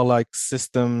 there are like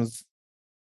systems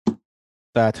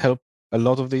that help a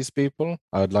lot of these people,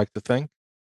 I would like to think,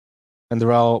 and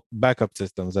there are backup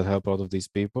systems that help a lot of these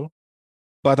people.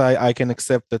 But I can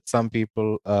accept that some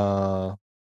people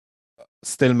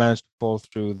still manage to fall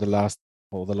through the last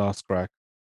crack.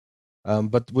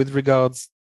 But with regards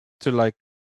to like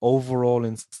overall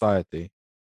in society,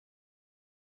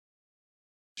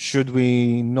 should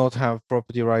we not have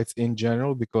property rights in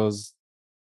general? Because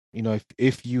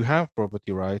if you have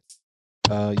property rights,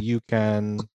 you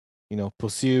can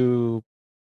pursue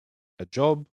a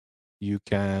job, you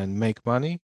can make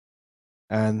money,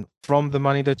 And from the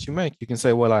money that you make, you can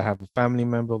say, well, I have a family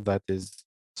member that is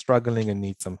struggling and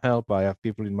needs some help. I have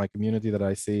people in my community that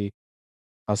I see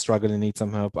are struggling and need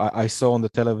some help. I saw on the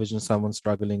television someone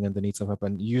struggling and they need some help.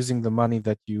 And using the money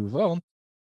that you've earned,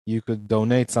 you could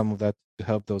donate some of that to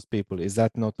help those people. Is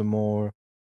that not a more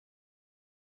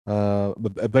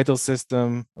a better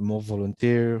system, a more I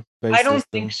volunteer-based don't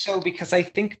think system? so because I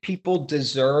think people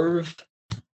deserve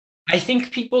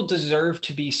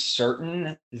to be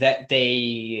certain that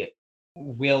they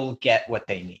will get what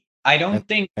they need. I And don't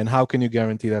think and how can you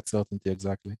guarantee that certainty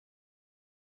exactly?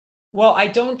 Well, I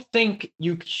don't think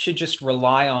you should just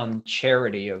rely on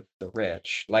charity of the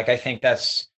rich. Like, I think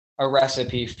that's a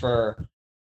recipe for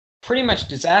pretty much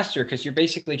disaster because you're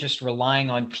basically just relying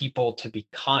on people to be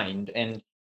kind. And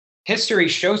history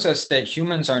shows us that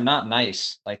humans are not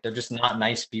nice. Like, they're just not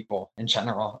nice people in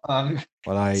general.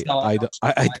 Well, So I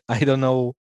don't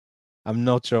know. I'm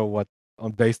not sure what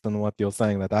on based on what you're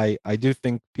saying that I do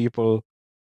think people,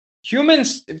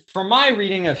 humans, from my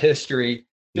reading of history,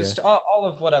 yeah. just all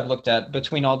of what I've looked at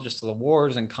between all just the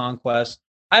wars and conquests,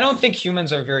 I don't think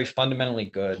humans are very fundamentally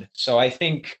good. So I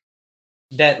think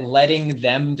that letting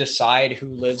them decide who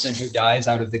lives and who dies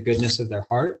out of the goodness of their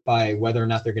heart by whether or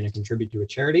not they're going to contribute to a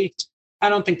charity, I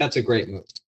don't think that's a great move.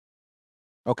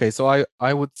 Okay, so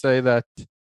I would say that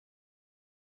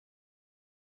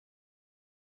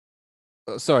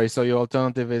sorry, so your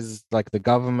alternative is like the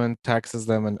government taxes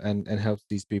them and helps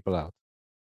these people out.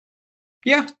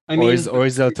 Yeah, I Or mean, is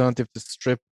the alternative to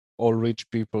strip all rich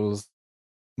people's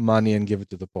money and give it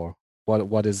to the poor?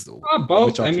 What is which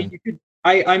both. I mean, option? you could.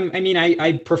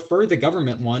 I prefer the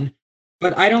government one,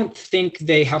 but I don't think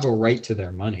they have a right to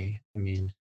their money. I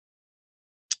mean,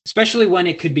 especially when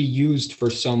it could be used for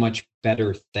so much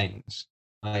better things.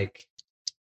 Like,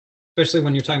 especially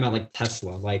when you're talking about like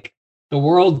Tesla. Like, the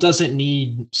world doesn't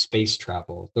need space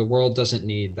travel. The world doesn't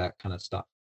need that kind of stuff.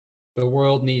 The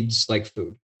world needs like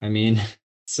food. I mean,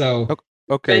 so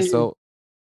Okay, then you,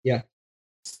 yeah,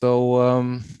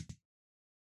 so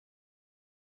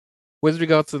with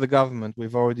regards to the government,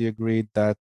 we've already agreed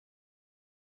that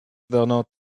they're not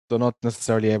they're not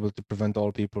necessarily able to prevent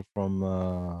all people from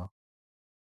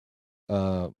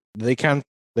uh they can't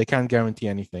they can't guarantee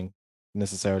anything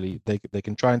necessarily. They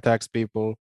can try and tax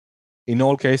people. In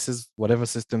all cases, whatever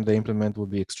system they implement will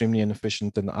be extremely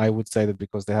inefficient, and I would say that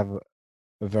because they have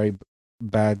a very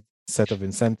bad set of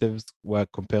incentives where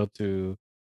compared to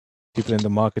people in the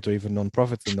market or even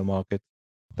non-profits in the market,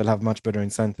 they'll have much better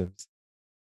incentives.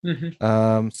 hmm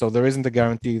So there isn't a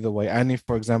guarantee either way. And if,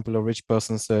 for example, a rich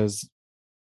person says,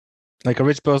 like a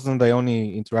rich person, they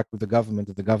only interact with the government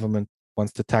if the government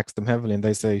wants to tax them heavily and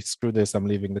they say, screw this, I'm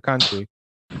leaving the country.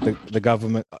 The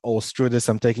government, or screw this,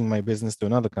 I'm taking my business to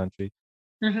another country.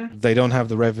 hmm They don't have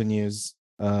the revenues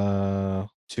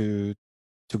to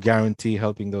guarantee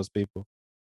helping those people.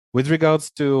 With regards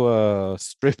to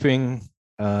stripping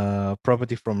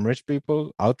property from rich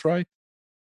people outright,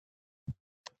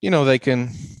 they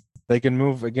can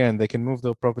move again. They can move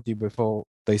their property before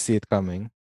they see it coming,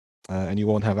 and you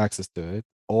won't have access to it.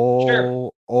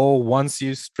 sure. Or once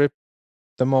you strip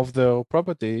them of their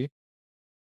property,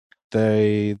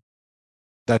 they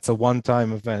that's a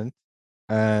one-time event,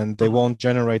 and they Uh-huh. won't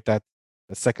generate that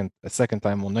a second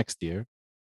time or next year.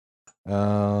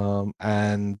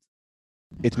 And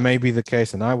it may be the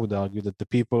case, and I would argue that the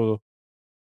people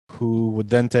who would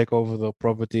then take over the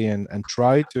property and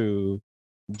try to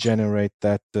generate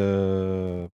that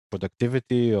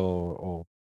productivity or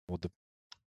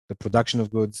the production of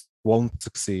goods won't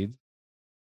succeed.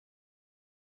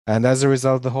 And as a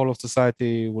result, the whole of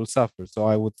society will suffer. So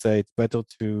I would say it's better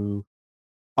to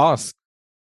ask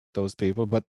those people.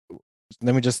 But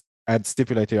let me just add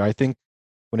stipulate here. I think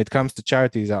when it comes to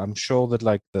charities, I'm sure that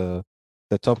like the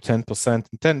top 10%,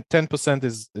 10%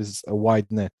 is a wide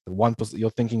net. 1%, you're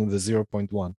thinking of the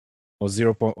 0.1 or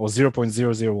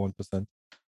 0.001%.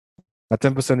 That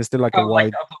 10% is still like a Oh, like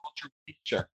wide, of the ultra,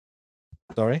 sure.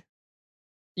 sorry?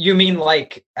 You mean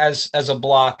like as a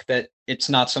block that it's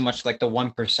not so much like the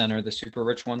 1% or the super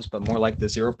rich ones, but more like the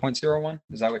 0.01?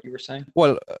 Is that what you were saying?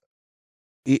 Well,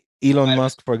 I Elon might have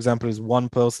Musk, for example, is one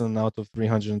person out of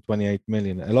 328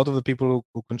 million. A lot of the people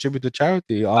who contribute to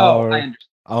charity Oh, I understand.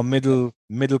 are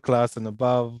middle class and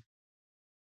above,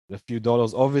 a few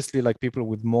dollars. Obviously, like people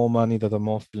with more money that are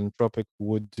more philanthropic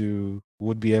would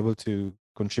be able to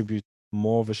contribute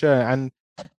more of a share. And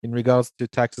in regards to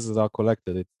taxes that are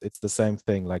collected, it's the same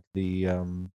thing. Like the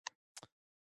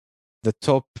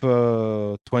top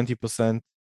 20%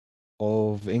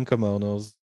 of income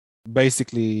earners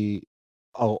basically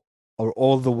are are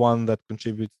all the one that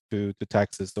contributes to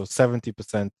taxes. So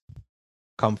 70%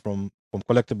 come from from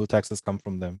collectible taxes come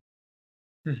from them.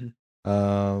 Mhm.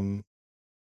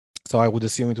 So I would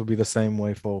assume it would be the same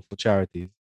way for charities.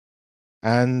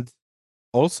 And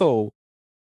also,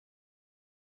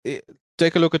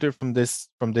 take a look at it from this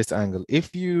angle.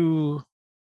 If you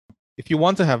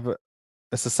want to have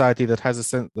a society that has a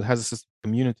sense, that has a system of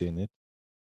community in it,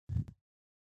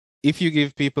 if you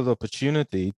give people the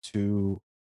opportunity to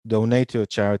donate to a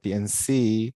charity and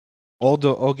see, or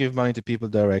give money to people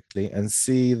directly and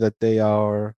see that they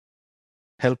are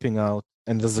helping out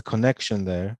and there's a connection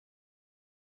there,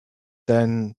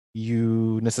 then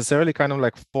you necessarily kind of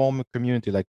like form a community.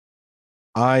 Like,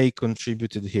 I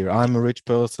contributed here. I'm a rich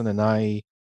person and I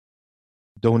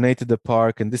donated the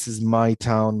park, and this is my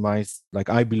town, like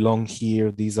I belong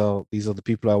here. These are the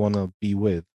people I want to be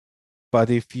with. But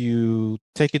if you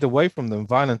take it away from them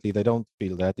violently, they don't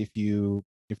feel that. If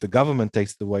the government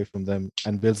takes it away from them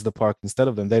and builds the park instead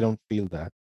of them, they don't feel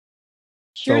that.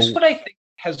 Here's So what I think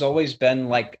has always been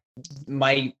like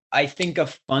I think a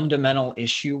fundamental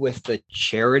issue with the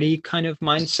charity kind of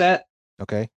mindset,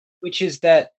 okay, which is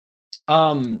that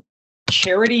um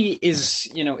charity is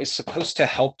supposed to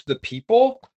help the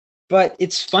people, but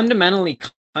it's fundamentally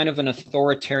kind of an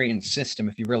authoritarian system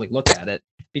if you really look at it,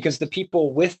 because the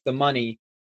people with the money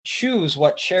choose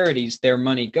what charities their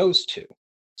money goes to.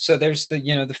 So there's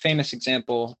the famous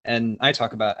example, and I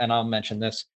talk about, and I'll mention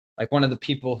this, like one of the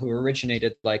people who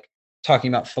originated like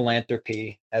talking about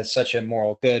philanthropy as such a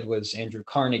moral good was Andrew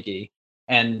Carnegie.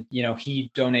 And he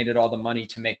donated all the money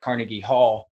to make Carnegie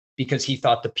Hall because he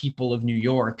thought the people of New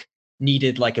York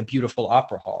needed like a beautiful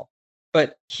opera hall.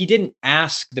 But he didn't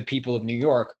ask the people of New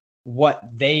York what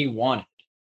they wanted.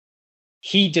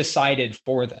 He decided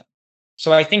for them.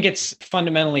 So I think it's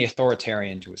fundamentally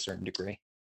authoritarian to a certain degree.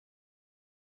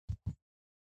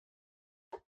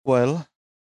 well,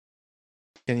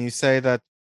 can you say that,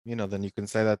 then you can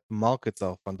say that markets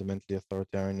are fundamentally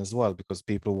authoritarian as well, because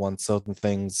people want certain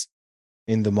things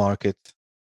in the market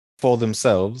for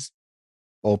themselves,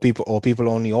 or people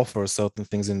only offer certain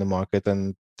things in the market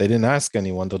and they didn't ask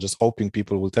anyone, they're just hoping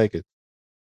people will take it.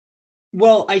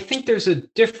 Well, I think there's a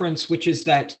difference, which is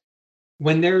that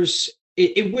when there's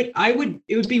it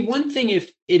would be one thing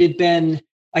if it had been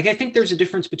like, I think there's a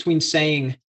difference between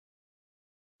saying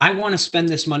I want to spend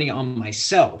this money on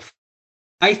myself.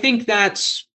 I think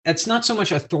that's not so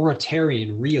much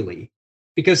authoritarian really,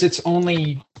 because it's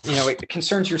only, it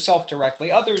concerns yourself directly,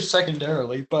 others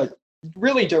secondarily, but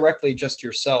really directly just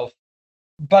yourself.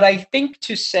 But I think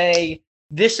to say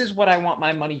this is what I want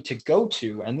my money to go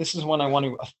to, and this is what I want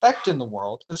to affect in the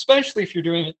world, especially if you're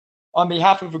doing it on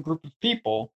behalf of a group of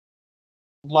people,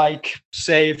 like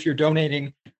say if you're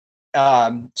donating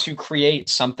to create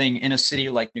something in a city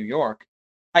like New York,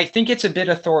 I think it's a bit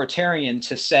authoritarian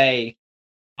to say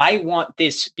I want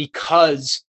this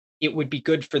because it would be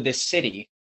good for this city,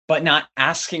 but not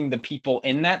asking the people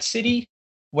in that city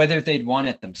whether they'd want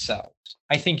it themselves.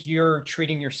 I think you're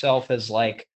treating yourself as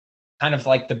like kind of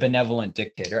like the benevolent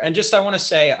dictator. And just I want to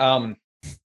say, I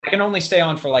can only stay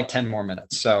on for like 10 more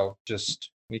minutes. So just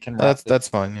we can wrap this. That's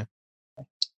fine, yeah.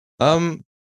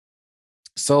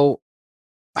 So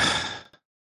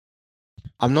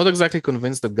I'm not exactly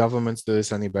convinced that governments do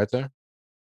this any better.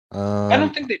 I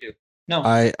don't think they do. No.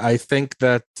 I think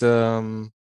that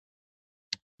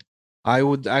I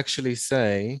would actually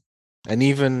say, and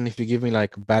even if you give me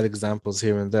like bad examples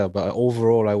here and there, but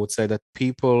overall, I would say that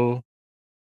people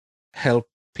help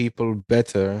people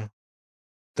better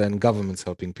than governments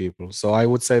helping people. So I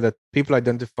would say that people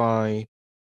identify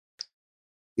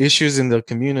issues in their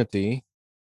community,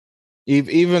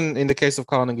 even in the case of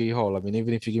Carnegie Hall. I mean,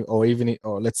 even if you give, or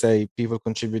let's say people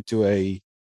contribute to a,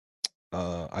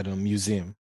 I don't know,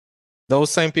 museum.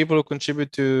 Those same people who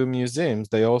contribute to museums,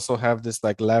 they also have this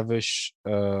like lavish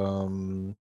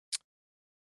kind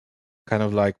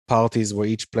of like parties where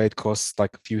each plate costs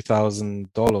like a few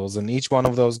 $1,000s, and each one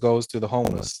of those goes to the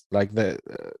homeless. Like they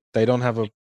don't have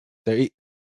they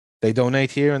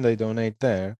donate here and they donate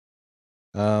there.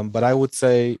 But I would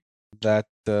say that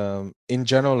in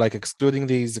general, like excluding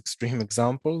these extreme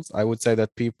examples, I would say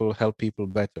that people help people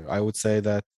better. I would say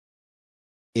that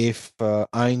if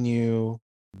I knew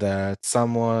that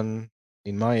someone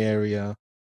in my area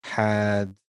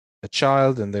had a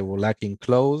child and they were lacking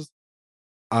clothes,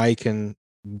 I can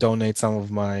donate some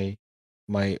of my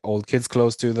old kids'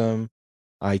 clothes to them.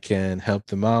 I can help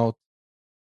them out,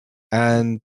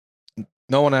 and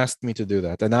no one asked me to do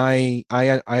that. And I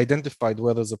identified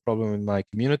where there's a problem in my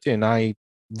community, and I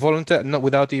volunteered, not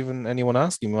without even anyone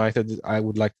asking me. I said I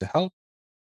would like to help,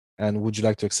 and would you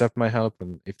like to accept my help?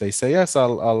 And if they say yes,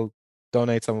 I'll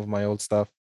donate some of my old stuff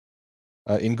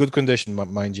in good condition,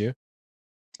 mind you.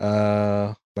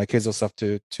 my kids or stuff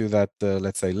to that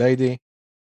let's say lady.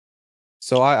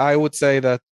 So I would say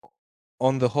that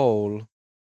on the whole,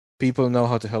 people know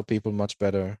how to help people much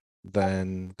better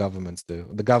than governments do.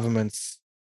 The governments,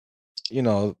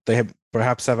 they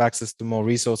perhaps have access to more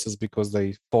resources because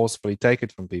they forcefully take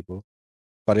it from people.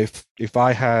 But if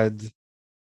I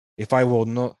would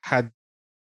not had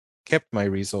kept my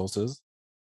resources,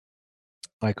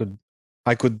 I could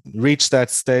reach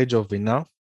that stage of enough.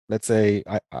 Let's say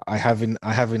I have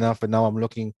enough, and now I'm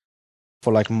looking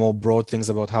for like more broad things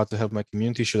about how to help my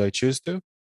community. Should I choose to?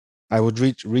 I would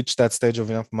reach that stage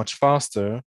of enough much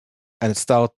faster and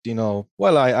start.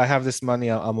 Well, I have this money.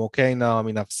 I'm okay now. I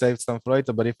mean, I've saved some for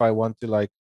later. But if I want to like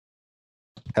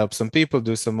help some people,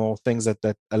 do some more things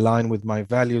that align with my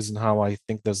values and how I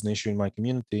think there's an issue in my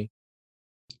community,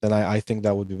 then I think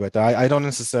that would be better. I don't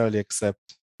necessarily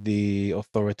accept the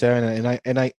authoritarian,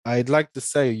 I'd like to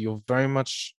say you're very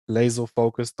much laser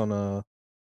focused on a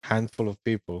handful of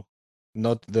people,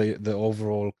 not the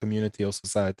overall community or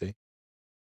society.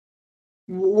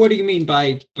 What do you mean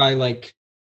by like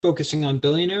focusing on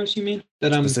billionaires? You mean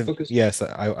that I'm focused? Yes,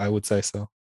 I would say so.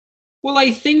 Well,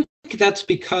 I think that's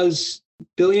because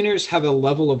billionaires have a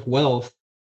level of wealth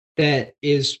that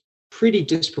is pretty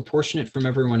disproportionate from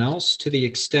everyone else, to the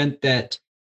extent that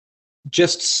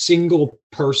just single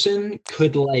person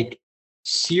could like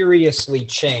seriously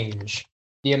change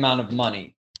the amount of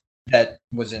money that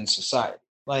was in society.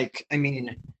 Like, I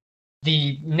mean,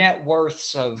 the net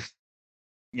worths of,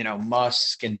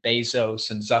 Musk and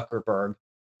Bezos and Zuckerberg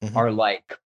Mhm. are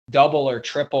like double or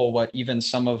triple what even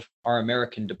some of our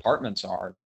American departments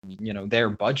are, their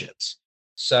budgets.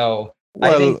 So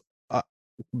I think Well,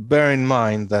 bear in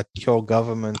mind that your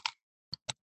government's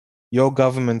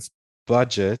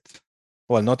budget,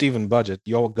 well, not even budget,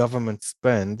 your government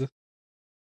spend,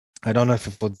 I don't know if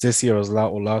it was this year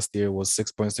or last year, was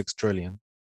 6.6 trillion.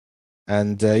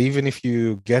 And even if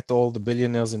you get all the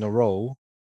billionaires in a row,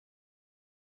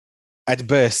 at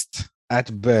best,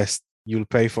 you'll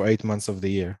pay for 8 months of the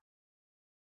year.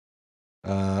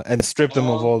 And strip them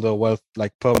of all the wealth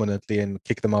like permanently and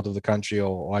kick them out of the country,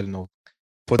 or I don't know,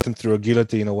 put them through a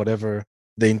guillotine or whatever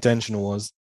the intention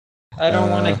was. I don't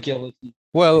want to guillotine.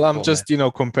 Well, I'm just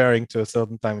comparing to a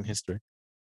certain time in history.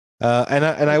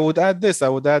 And I would add this. I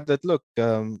would add that look,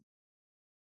 the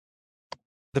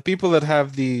people that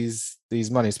have these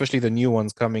money, especially the new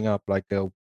ones coming up, like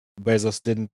Bezos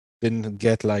didn't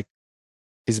get like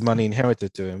his money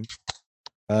inherited to him.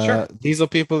 Sure. These are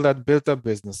people that built up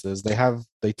businesses.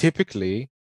 They typically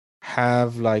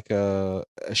have like a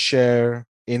share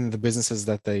in the businesses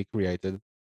that they created,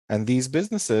 and these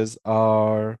businesses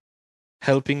are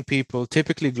helping people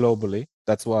typically globally.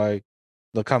 That's why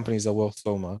the companies are worth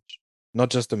so much, not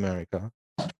just America.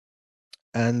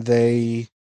 And they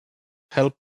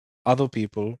help other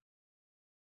people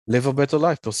live a better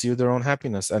life, pursue their own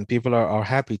happiness, and people are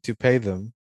happy to pay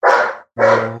them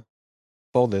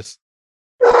for this.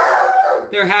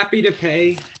 They're happy to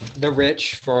pay the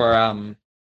rich for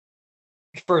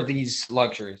these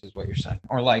luxuries, is what you're saying,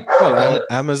 or like. Well,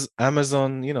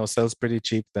 Amazon, sells pretty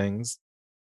cheap things.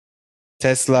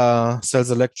 Tesla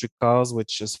sells electric cars,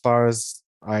 which, as far as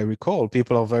I recall,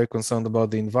 people are very concerned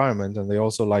about the environment, and they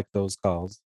also like those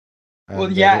cars.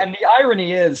 Well, yeah, and the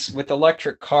irony is with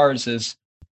electric cars is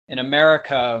in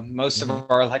America, most of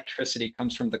our electricity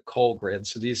comes from the coal grid.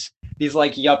 So these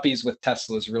like yuppies with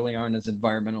Teslas really aren't as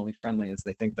environmentally friendly as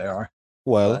they think they are.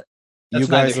 Well, you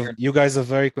guys are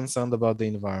very concerned about the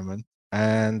environment,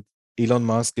 and Elon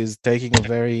Musk is taking a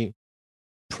very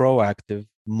proactive,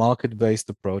 market-based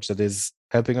approach that is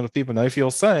helping other people. Now, if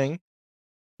you're saying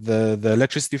the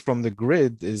electricity from the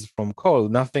grid is from coal,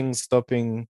 nothing's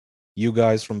stopping you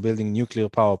guys from building nuclear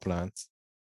power plants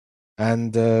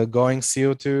and going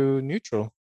CO2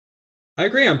 neutral. I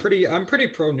agree. I'm pretty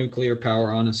pro nuclear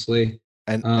power, honestly.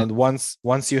 And once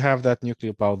you have that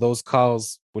nuclear power, those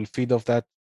cars will feed off that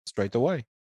straight away.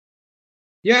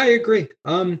 Yeah, I agree.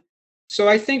 So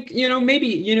I think, maybe,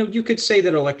 you could say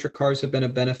that electric cars have been a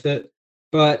benefit,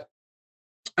 but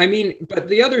I mean, but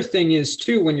the other thing is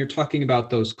too, when you're talking about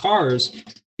those cars,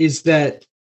 is that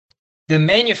the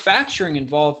manufacturing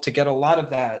involved to get a lot of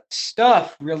that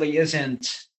stuff really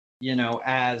isn't,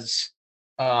 as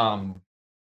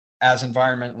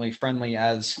environmentally friendly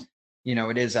as,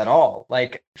 it is at all.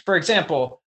 Like, for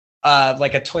example,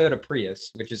 like a Toyota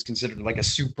Prius, which is considered like a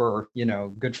super,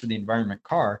 good for the environment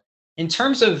car. In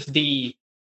terms of the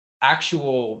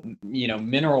actual,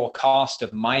 mineral cost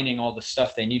of mining all the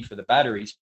stuff they need for the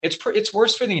batteries, it's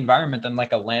worse for the environment than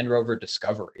like a Land Rover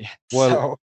Discovery.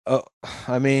 Well,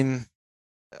 I mean,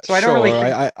 so I don't really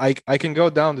think... I can go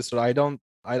down this road.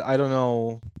 I don't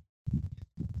know.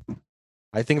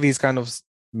 I think these kind of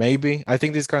maybe I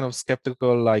think these kind of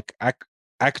skeptical like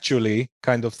actually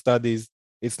kind of studies,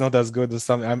 it's not as good as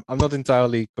some. I'm not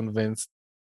entirely convinced.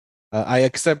 I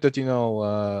accept that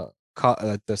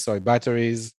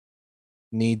batteries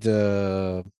need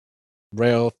rare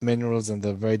earth minerals and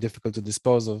they're very difficult to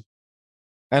dispose of.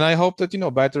 And I hope that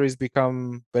batteries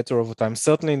become better over time.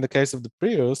 Certainly in the case of the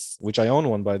Prius, which I own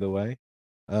one by the way,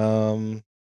 um,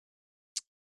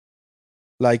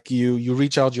 like you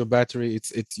recharge your battery.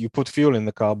 It's you put fuel in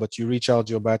the car, but you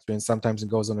recharge your battery, and sometimes it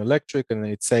goes on electric, and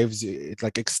it saves you. It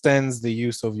like extends the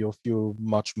use of your fuel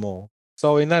much more.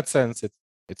 So in that sense,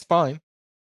 it's fine.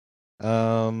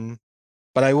 But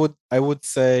I would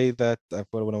say that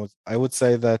I would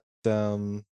say that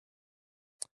in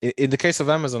the case of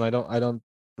Amazon, I don't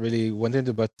really went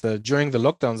into, but during the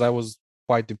lockdowns, I was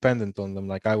quite dependent on them.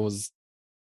 Like I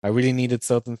really needed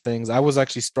certain things. I was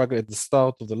actually struggling at the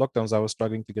start of the lockdowns. I was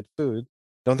struggling to get food.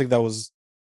 Don't think that was.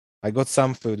 I got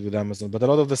some food with Amazon, but a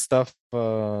lot of the stuff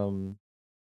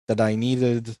that I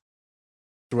needed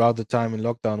throughout the time in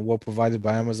lockdown were provided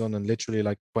by Amazon, and literally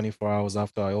like 24 hours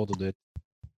after I ordered it,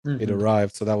 it Mhm.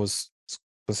 arrived. So that was,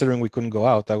 considering we couldn't go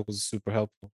out, that was super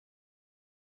helpful.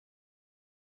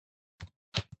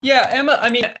 Yeah, I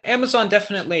mean, Amazon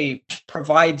definitely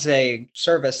provides a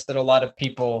service that a lot of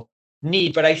people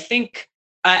need, but I think,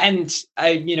 and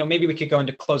maybe we could go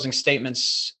into closing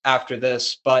statements after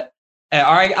this, but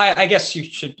I guess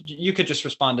you could just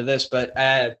respond to this, but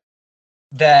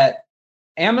that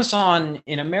Amazon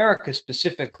in America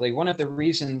specifically, one of the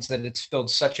reasons that it's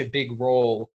filled such a big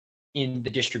role in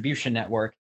the distribution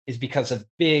network is because of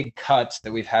big cuts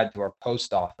that we've had to our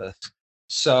post office.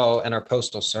 So, and our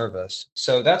postal service.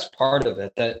 So that's part of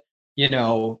it that,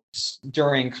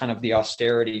 during kind of the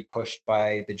austerity pushed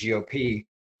by the GOP,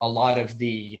 a lot of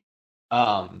the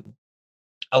um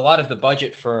a lot of the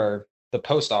budget for the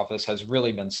post office has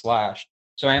really been slashed.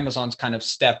 So Amazon's kind of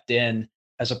stepped in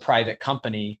as a private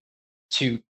company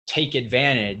to take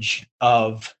advantage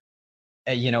of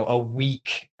a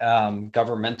weak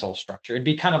governmental structure. It'd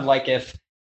be kind of like if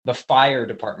the fire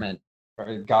department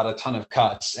got a ton of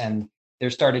cuts and there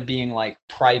started being like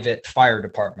private fire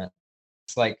department.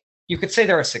 It's like you could say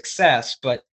they're a success,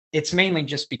 but it's mainly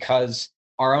just because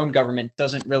our own government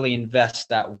doesn't really invest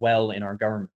that well in our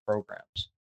government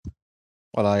programs.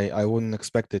 Well, I wouldn't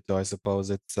expect it to. I suppose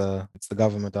it's the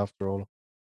government after all.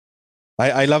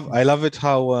 I love it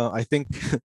how I think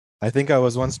I think I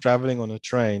was once traveling on a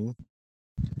train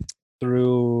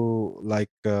through like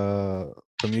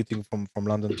commuting from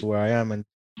London to where I am, and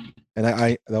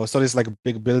I there was this like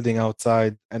big building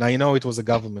outside, and I know it was a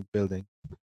government building.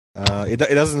 It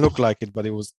doesn't look like it, but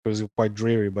it was quite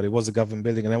dreary, but it was a government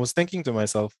building, and I was thinking to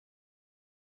myself,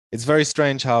 it's very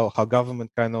strange how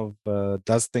government kind of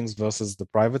does things versus the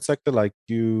private sector. Like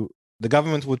the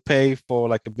government would pay for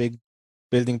like a big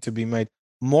building to be made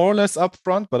more or less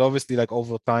upfront, but obviously like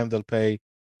over time they'll pay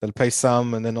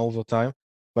some and then over time,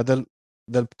 but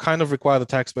they'll kind of require the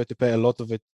taxpayer to pay a lot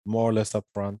of it more or less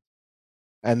upfront,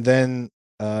 and then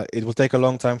it will take a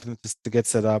long time for them to get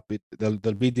set up. There'll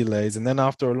be delays, and then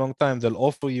after a long time they'll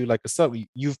offer you like a service.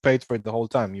 You've paid for it the whole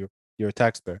time. You're a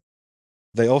taxpayer.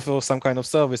 They offer some kind of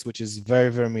service which is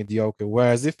very very mediocre.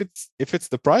 Whereas if it's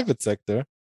the private sector,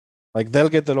 like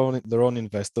they'll get their own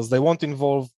investors. They won't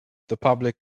involve the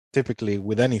public typically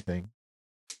with anything.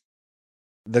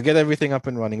 They'll get everything up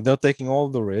and running. They're taking all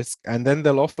the risk, and then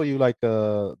they'll offer you like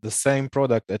the same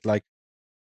product at like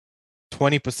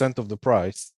 20% of the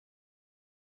price,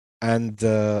 and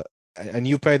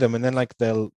you pay them, and then like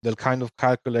they'll kind of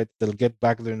calculate. They'll get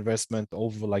back their investment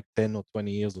over like 10 or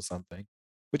 20 years or something,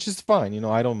 which is fine.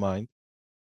 I don't mind.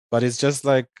 But it's just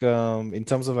like in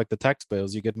terms of like the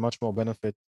taxpayers, you get much more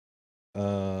benefit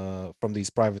from these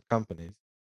private companies.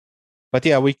 But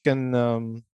yeah, we can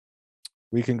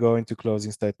go into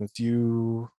closing statements.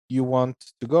 You want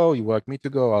to go? You want me to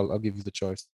go? I'll give you the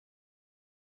choice.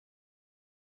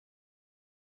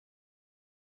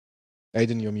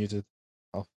 Aiden, you're muted.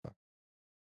 Oh, fuck.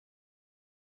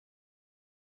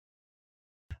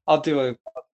 I'll do a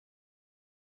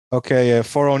Okay,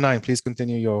 409. Please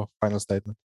continue your final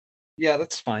statement. Yeah,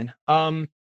 that's fine.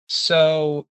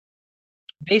 So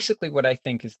basically what I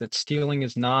think is that stealing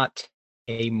is not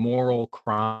a moral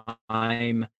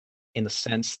crime in the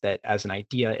sense that as an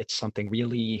idea, it's something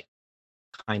really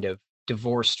kind of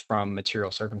divorced from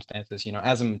material circumstances.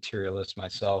 As a materialist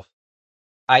myself,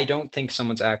 I don't think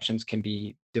someone's actions can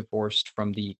be divorced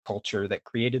from the culture that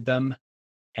created them.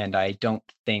 And I don't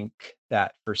think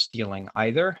that for stealing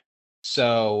either.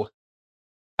 So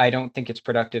I don't think it's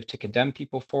productive to condemn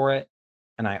people for it.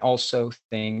 And I also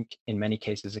think in many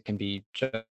cases it can be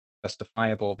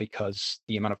justifiable because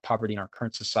the amount of poverty in our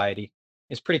current society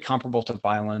is pretty comparable to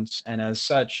violence. And as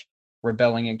such,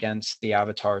 rebelling against the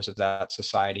avatars of that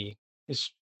society is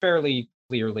fairly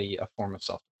clearly a form of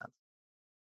self defense.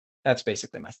 That's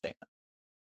basically my statement.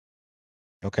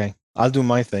 Okay, I'll do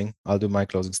my thing. I'll do my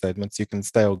closing statements. You can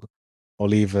stay or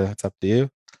leave. It's up to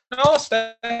you. No, I'll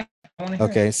stay. I wanna hear it.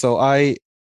 Okay, so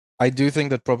I do think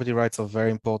that property rights are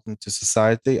very important to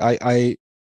society. I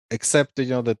accept,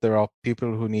 that there are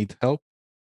people who need help,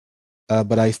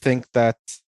 but I think that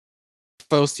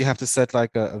first you have to set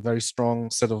like a very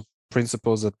strong set of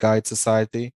principles that guide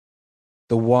society,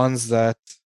 the ones that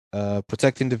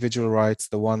protect individual rights,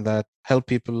 the one that help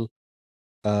people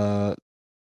uh,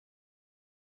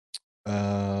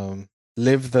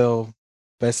 live their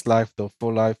best life, their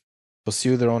full life,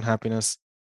 pursue their own happiness,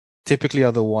 typically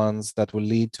are the ones that will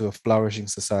lead to a flourishing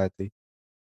society.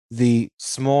 The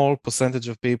small percentage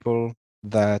of people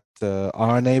that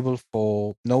are unable,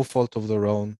 for no fault of their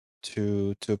own,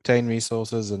 to obtain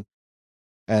resources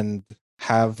and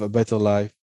have a better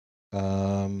life,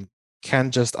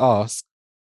 can just ask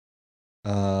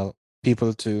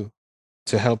people to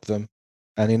help them.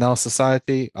 And in our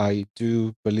society, I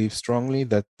do believe strongly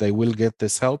that they will get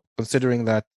this help, considering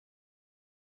that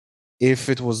if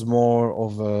it was more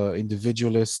of a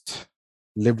individualist,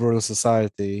 liberal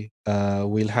society,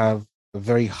 we'll have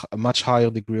a much higher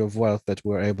degree of wealth that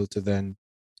we're able to then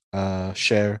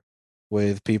share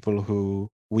with people who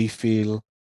we feel,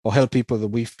 or help people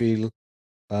that we feel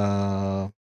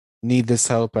need this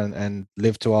help and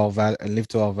live to our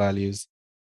values.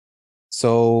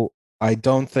 So I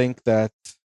don't think that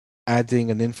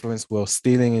adding an influence where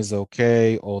stealing is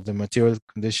okay or the material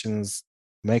conditions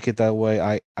make it that way.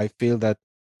 I feel that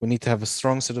we need to have a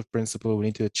strong set of principles. We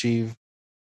need to achieve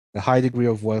a high degree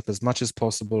of wealth as much as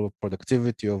possible,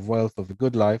 productivity of wealth, of a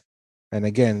good life. And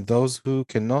again, those who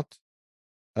cannot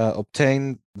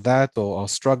obtain that or are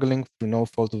struggling through no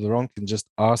fault of their own can just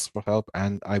ask for help,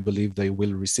 and I believe they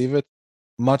will receive it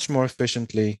much more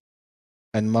efficiently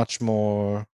and much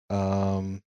more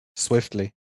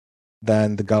swiftly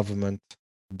than the government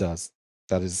does.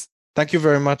 That is. Thank you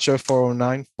very much,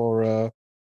 409, for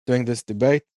doing this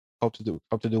debate. Hope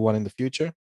to do one in the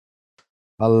future.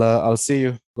 I'll see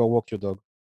you. Go walk your dog.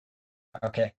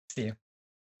 Okay, see you.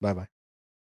 Bye bye.